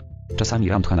poziomie. Czasami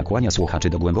Ramtha nakłania słuchaczy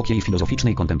do głębokiej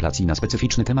filozoficznej kontemplacji na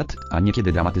specyficzny temat, a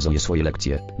niekiedy dramatyzuje swoje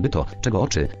lekcje, by to, czego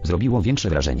oczy, zrobiło większe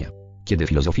wrażenie. Kiedy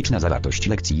filozoficzna zawartość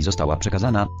lekcji została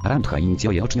przekazana, Ramtha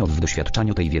inicjuje uczniów w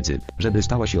doświadczaniu tej wiedzy, żeby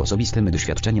stała się osobistym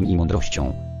doświadczeniem i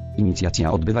mądrością.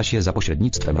 Inicjacja odbywa się za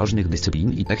pośrednictwem różnych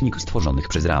dyscyplin i technik stworzonych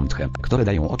przez Ramthę, które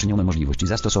dają uczniom możliwość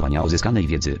zastosowania uzyskanej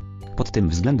wiedzy. Pod tym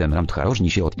względem Ramtha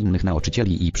różni się od innych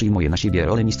nauczycieli i przyjmuje na siebie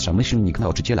rolę mistrza myślnik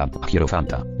nauczyciela,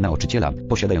 hierofanta, nauczyciela,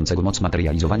 posiadającego moc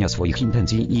materializowania swoich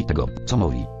intencji i tego, co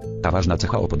mówi. Ta ważna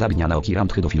cecha upodabnia nauki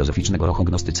Ramthy do filozoficznego ruchu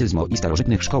gnostycyzmu i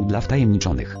starożytnych szkoł dla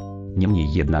wtajemniczonych.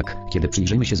 Niemniej jednak, kiedy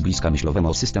przyjrzymy się z bliska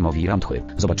myślowemu systemowi Ramthy,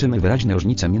 zobaczymy wyraźne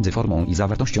różnice między formą i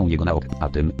zawartością jego nauk, a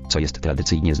tym, co jest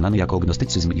tradycyjnie znane jako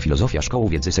gnostycyzm i filozofia szkoły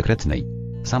wiedzy sekretnej.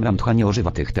 Sam Ramtha nie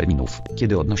używa tych terminów,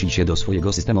 kiedy odnosi się do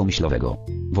swojego systemu myślowego.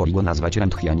 Woli go nazwać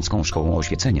ramthiańską szkołą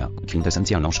oświecenia,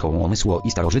 kwintesencjalną szkołą umysłu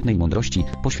i starożytnej mądrości,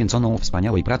 poświęconą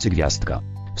wspaniałej pracy gwiazdka.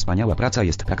 Wspaniała praca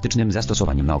jest praktycznym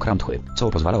zastosowaniem nauk Ramthy, co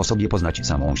pozwala osobie poznać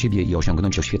samą siebie i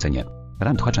osiągnąć oświecenie.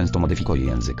 Ramtha często modyfikuje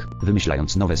język,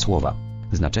 wymyślając nowe słowa.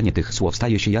 Znaczenie tych słów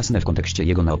staje się jasne w kontekście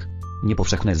jego nauk.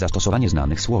 Niepowszechne zastosowanie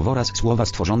znanych słów oraz słowa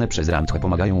stworzone przez Ramthę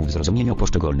pomagają w zrozumieniu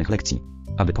poszczególnych lekcji.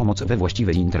 Aby pomóc we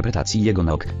właściwej interpretacji jego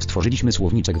nauk, stworzyliśmy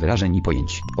słowniczek wyrażeń i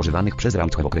pojęć, używanych przez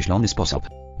Ramthę w określony sposób.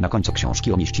 Na końcu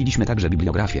książki umieściliśmy także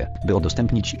bibliografię, by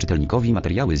udostępnić czytelnikowi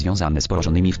materiały związane z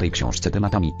poruszonymi w tej książce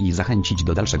tematami i zachęcić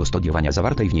do dalszego studiowania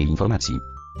zawartej w niej informacji.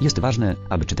 Jest ważne,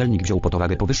 aby czytelnik wziął pod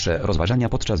uwagę powyższe rozważania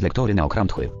podczas lektury nauk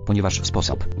Ramthy, ponieważ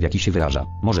sposób, w jaki się wyraża,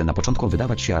 może na początku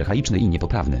wydawać się archaiczny i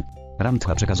niepoprawny.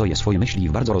 Ramtha przekazuje swoje myśli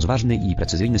w bardzo rozważny i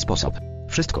precyzyjny sposób.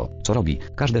 Wszystko, co robi,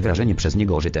 każde wyrażenie przez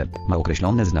niego użyte, ma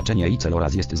określone znaczenie i cel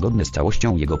oraz jest zgodne z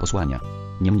całością jego posłania.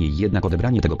 Niemniej jednak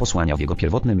odebranie tego posłania w jego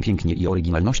pierwotnym pięknie i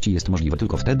oryginalności jest możliwe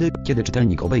tylko wtedy, kiedy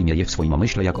czytelnik obejmie je w swoim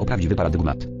umyśle jako prawdziwy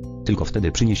paradygmat. Tylko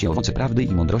wtedy przyniesie owoce prawdy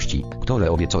i mądrości,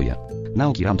 które obiecuje.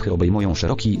 Nauki Ramthy obejmują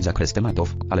szeroki zakres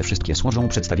tematów, ale wszystkie służą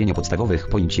przedstawieniu podstawowych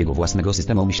pojęć jego własnego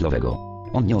systemu myślowego.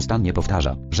 On nieustannie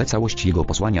powtarza, że całość jego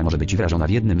posłania może być wyrażona w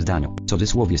jednym zdaniu,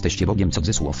 cudzysłów jesteście Bogiem,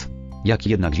 cudzysłów. Jak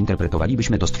jednak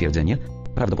zinterpretowalibyśmy to stwierdzenie?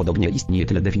 Prawdopodobnie istnieje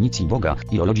tyle definicji Boga,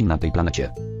 ile ludzi na tej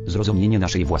planecie. Zrozumienie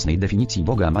naszej własnej definicji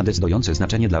Boga ma decydujące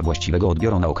znaczenie dla właściwego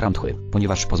odbioru nauk Ramthy,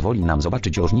 ponieważ pozwoli nam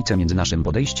zobaczyć różnicę między naszym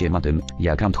podejściem a tym,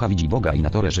 jak Ramtha widzi Boga i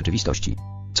naturę rzeczywistości.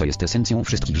 Co jest esencją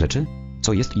wszystkich rzeczy?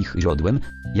 Co jest ich źródłem?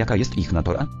 Jaka jest ich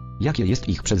natura? Jakie jest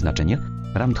ich przeznaczenie?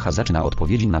 Ramtha zaczyna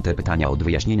odpowiedzi na te pytania od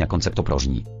wyjaśnienia konceptu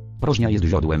próżni. Próżnia jest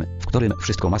źródłem, w którym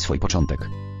wszystko ma swój początek.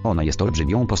 Ona jest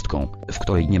olbrzymią pustką, w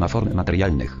której nie ma form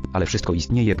materialnych, ale wszystko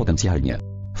istnieje potencjalnie.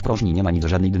 W próżni nie ma nic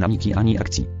żadnej dynamiki ani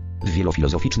akcji. W wielu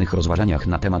filozoficznych rozważaniach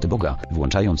na temat Boga,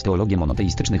 włączając teologię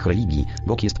monoteistycznych religii,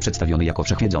 Bóg jest przedstawiony jako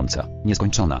wszechwiedząca,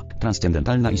 nieskończona,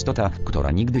 transcendentalna istota,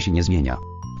 która nigdy się nie zmienia.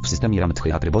 W systemie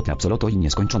Ramthy atrybuty absolutu i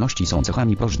nieskończoności są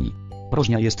cechami próżni.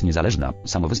 Próżnia jest niezależna,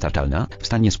 samowystarczalna, w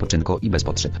stanie spoczynku i bez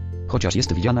potrzeb. Chociaż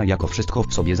jest widziana jako wszystko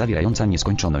w sobie zawierająca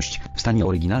nieskończoność, w stanie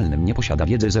oryginalnym nie posiada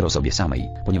wiedzy zero sobie samej,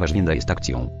 ponieważ wiedza jest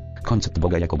akcją. Koncept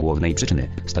Boga jako głównej przyczyny,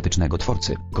 statycznego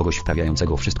twórcy, kogoś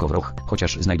wprawiającego wszystko w ruch,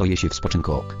 chociaż znajduje się w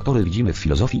spoczynku, który widzimy w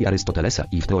filozofii Arystotelesa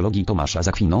i w teologii Tomasza z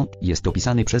Akwinu, jest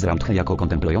opisany przez Ramthę jako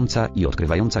kontemplująca i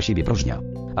odkrywająca siebie próżnia.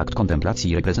 Akt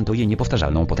kontemplacji reprezentuje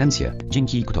niepowtarzalną potencję,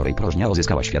 dzięki której próżnia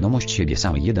uzyskała świadomość siebie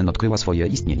samej, odkryła swoje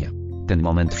istnienie. Ten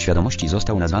moment w świadomości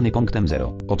został nazwany punktem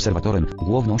zero, obserwatorem,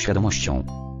 główną świadomością.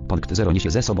 Punkt zero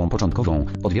niesie ze sobą początkową,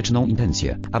 odwieczną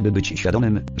intencję, aby być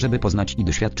świadomym, żeby poznać i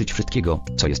doświadczyć wszystkiego,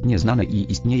 co jest nieznane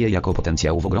i istnieje jako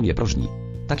potencjał w ogromie próżni.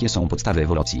 Takie są podstawy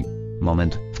ewolucji.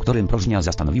 Moment, w którym próżnia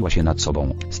zastanowiła się nad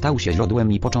sobą, stał się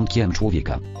źródłem i początkiem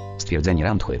człowieka. Stwierdzenie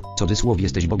Ramthy, cudzysłów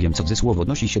jesteś Bogiem, cudzysłów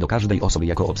odnosi się do każdej osoby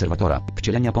jako obserwatora,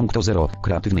 wcielenia punktu zero,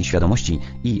 kreatywnej świadomości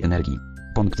i energii.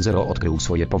 Punkt zero odkrył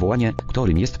swoje powołanie,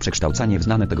 którym jest przekształcanie w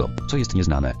znane tego, co jest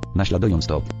nieznane, naśladując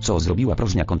to, co zrobiła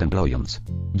próżnia kontemplując.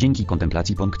 Dzięki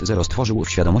kontemplacji punkt zero stworzył w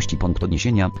świadomości punkt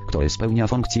odniesienia, który spełnia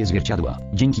funkcję zwierciadła,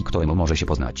 dzięki któremu może się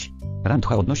poznać.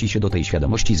 Ramtha odnosi się do tej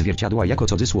świadomości zwierciadła jako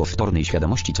cudzysłów wtórnej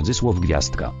świadomości cudzysłów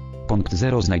gwiazdka. Punkt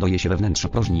zero znajduje się we wnętrzu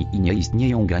próżni i nie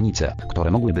istnieją granice,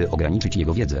 które mogłyby ograniczyć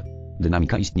jego wiedzę.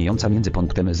 Dynamika istniejąca między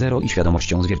punktem zero i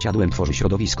świadomością zwierciadłem tworzy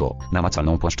środowisko,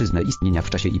 namacalną płaszczyznę istnienia w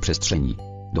czasie i przestrzeni.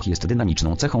 Duch jest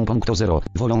dynamiczną cechą punktu zero,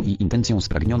 wolą i intencją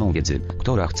spragnioną wiedzy,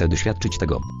 która chce doświadczyć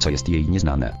tego, co jest jej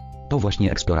nieznane. To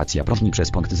właśnie eksploracja próżni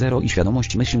przez punkt zero i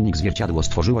świadomość myślnik zwierciadło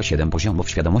stworzyła 7 poziomów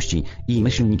świadomości i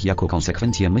myślnik jako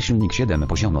konsekwencję myślnik 7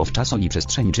 poziomów czasu i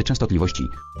przestrzeni czy częstotliwości.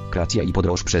 Kreacja i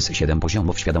podróż przez 7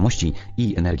 poziomów świadomości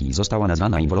i energii została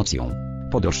nazwana ewolucją.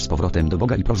 Podróż z powrotem do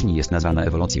Boga i próżni jest nazwana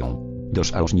ewolucją.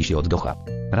 Dosza różni się od ducha.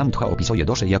 Ramtha opisuje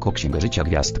Doszę jako księgę życia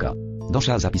gwiazdka.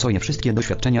 Dosza zapisuje wszystkie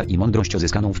doświadczenia i mądrość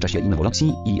uzyskaną w czasie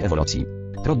inwolucji i ewolucji.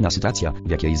 Trudna sytuacja, w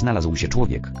jakiej znalazł się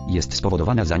człowiek, jest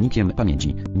spowodowana zanikiem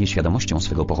pamięci, nieświadomością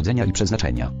swego pochodzenia i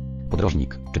przeznaczenia.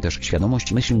 Podróżnik, czy też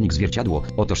świadomość myślnik zwierciadło,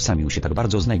 otożsamił się tak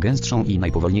bardzo z najgęstszą i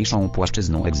najpowolniejszą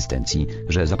płaszczyzną egzystencji,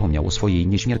 że zapomniał o swojej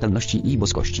nieśmiertelności i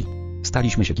boskości.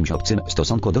 Staliśmy się kimś obcym w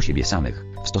stosunku do siebie samych,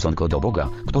 w stosunku do Boga,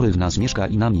 który w nas mieszka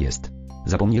i nam jest.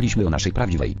 Zapomnieliśmy o naszej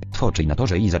prawdziwej, twórczej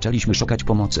naturze i zaczęliśmy szukać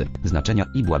pomocy, znaczenia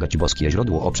i błagać boskie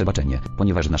źródło o przebaczenie,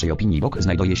 ponieważ w naszej opinii Bóg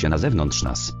znajduje się na zewnątrz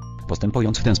nas.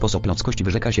 Postępując w ten sposób ludzkość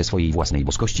wyrzeka się swojej własnej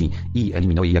boskości i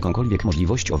eliminuje jakąkolwiek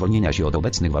możliwość uwolnienia się od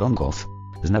obecnych warunków.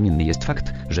 Znamienny jest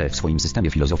fakt, że w swoim systemie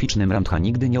filozoficznym Ramtha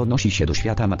nigdy nie odnosi się do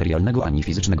świata materialnego ani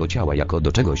fizycznego ciała jako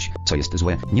do czegoś, co jest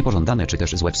złe, niepożądane czy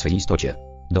też złe w swej istocie.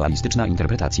 Dualistyczna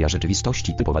interpretacja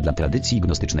rzeczywistości typowa dla tradycji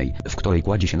gnostycznej, w której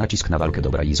kładzie się nacisk na walkę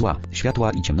dobra i zła,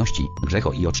 światła i ciemności,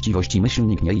 grzechu i uczciwości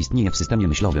myślnik nie istnieje w systemie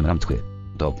myślowym Ramthy.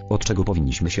 To, od czego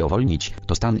powinniśmy się uwolnić,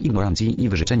 to stan ignorancji i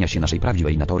wyrzeczenia się naszej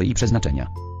prawdziwej natury i przeznaczenia.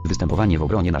 Występowanie w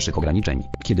obronie naszych ograniczeń,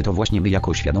 kiedy to właśnie my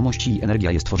jako świadomość i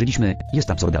energia je stworzyliśmy,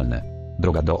 jest absurdalne.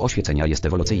 Droga do oświecenia jest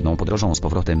ewolucyjną podróżą z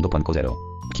powrotem do punktu zero.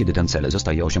 Kiedy ten cel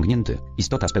zostaje osiągnięty,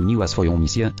 istota spełniła swoją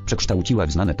misję, przekształciła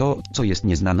w znane to, co jest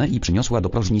nieznane i przyniosła do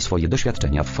próżni swoje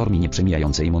doświadczenia w formie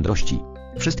nieprzemijającej mądrości.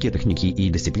 Wszystkie techniki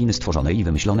i dyscypliny stworzone i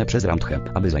wymyślone przez Ramthę,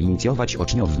 aby zainicjować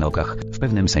uczniów w naukach, w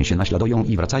pewnym sensie naśladują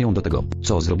i wracają do tego,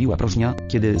 co zrobiła próżnia,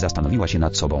 kiedy zastanowiła się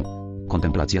nad sobą.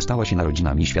 Kontemplacja stała się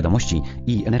narodzinami świadomości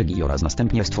i energii oraz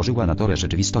następnie stworzyła naturę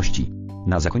rzeczywistości.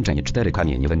 Na zakończenie 4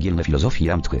 kamienie węgielne filozofii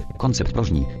Ramthy, koncept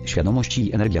próżni, świadomości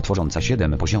i energia tworząca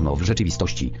 7 poziomów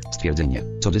rzeczywistości, stwierdzenie,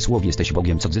 cudzysłów jesteś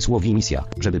Bogiem, cudzysłów i misja,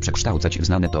 żeby przekształcać w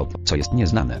znane to, co jest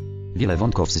nieznane. Wiele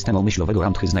wątków systemu myślowego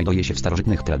Ramthy znajduje się w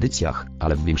starożytnych tradycjach,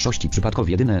 ale w większości przypadków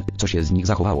jedyne, co się z nich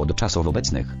zachowało do czasów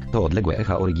obecnych, to odległe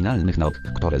echa oryginalnych nauk,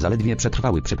 które zaledwie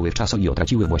przetrwały przepływ czasu i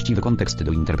utraciły właściwy kontekst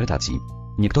do interpretacji.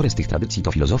 Niektóre z tych tradycji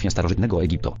to filozofia starożytnego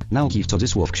Egiptu, nauki w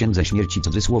cudzysłów księdze śmierci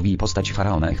cudzysłów i postać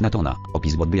faraona Echnatona,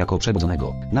 opis Buddy jako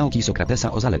przebudzonego, nauki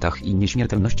Sokratesa o zaletach i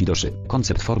nieśmiertelności duszy,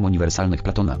 koncept form uniwersalnych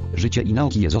Platona, życie i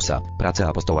nauki Jezusa, prace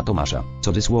apostoła Tomasza,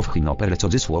 cudzysłów hymn oper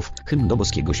cudzysłów, hymn do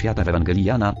boskiego świata w Ewangelii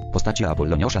Jana, postacie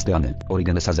Apolloniosza z Teany,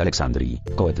 Origenesa z Aleksandrii,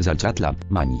 Koet z Alcatla,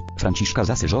 Mani, Franciszka z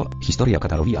Asyżo, historia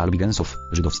Katalowi Albigensów,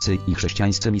 żydowscy i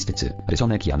chrześcijańscy mistycy,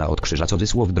 rysunek Jana od krzyża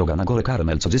cudzysłów droga na górę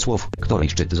Karmel cudzysłów, której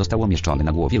szczyt został umieszczony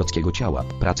na głowie ludzkiego ciała,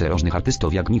 prace różnych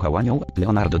artystów jak Michał Anioł,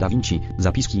 Leonardo da Vinci,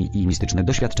 zapiski i mistyczne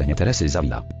doświadczenie Teresy z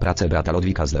Avila, prace brata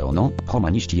Ludwika z Leono,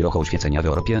 humaniści i rocho oświecenia w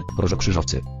Europie,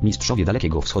 różokrzyżowcy, mistrzowie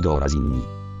Dalekiego Wschodu oraz inni.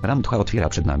 Ramtha otwiera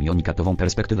przed nami unikatową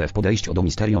perspektywę w podejściu do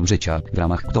misterium życia, w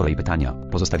ramach której pytania,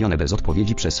 pozostawione bez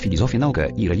odpowiedzi przez filozofię, naukę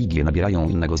i religię nabierają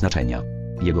innego znaczenia.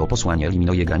 Jego posłanie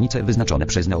eliminuje granice wyznaczone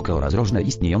przez naukę oraz różne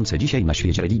istniejące dzisiaj na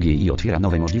świecie religie i otwiera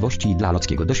nowe możliwości dla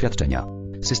ludzkiego doświadczenia.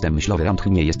 System myślowy Ramthy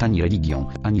nie jest ani religią,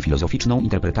 ani filozoficzną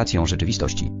interpretacją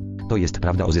rzeczywistości. To jest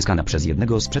prawda uzyskana przez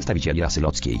jednego z przedstawicieli rasy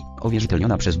ludzkiej,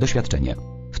 uwierzytelniona przez doświadczenie.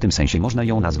 W tym sensie można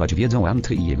ją nazwać wiedzą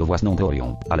Ramthy i jego własną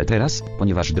teorią, ale teraz,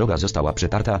 ponieważ droga została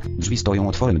przetarta, drzwi stoją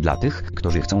otworem dla tych,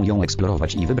 którzy chcą ją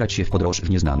eksplorować i wybrać się w podróż w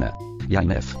nieznane.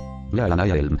 JMF.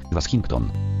 Lealanaelm,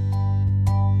 Washington.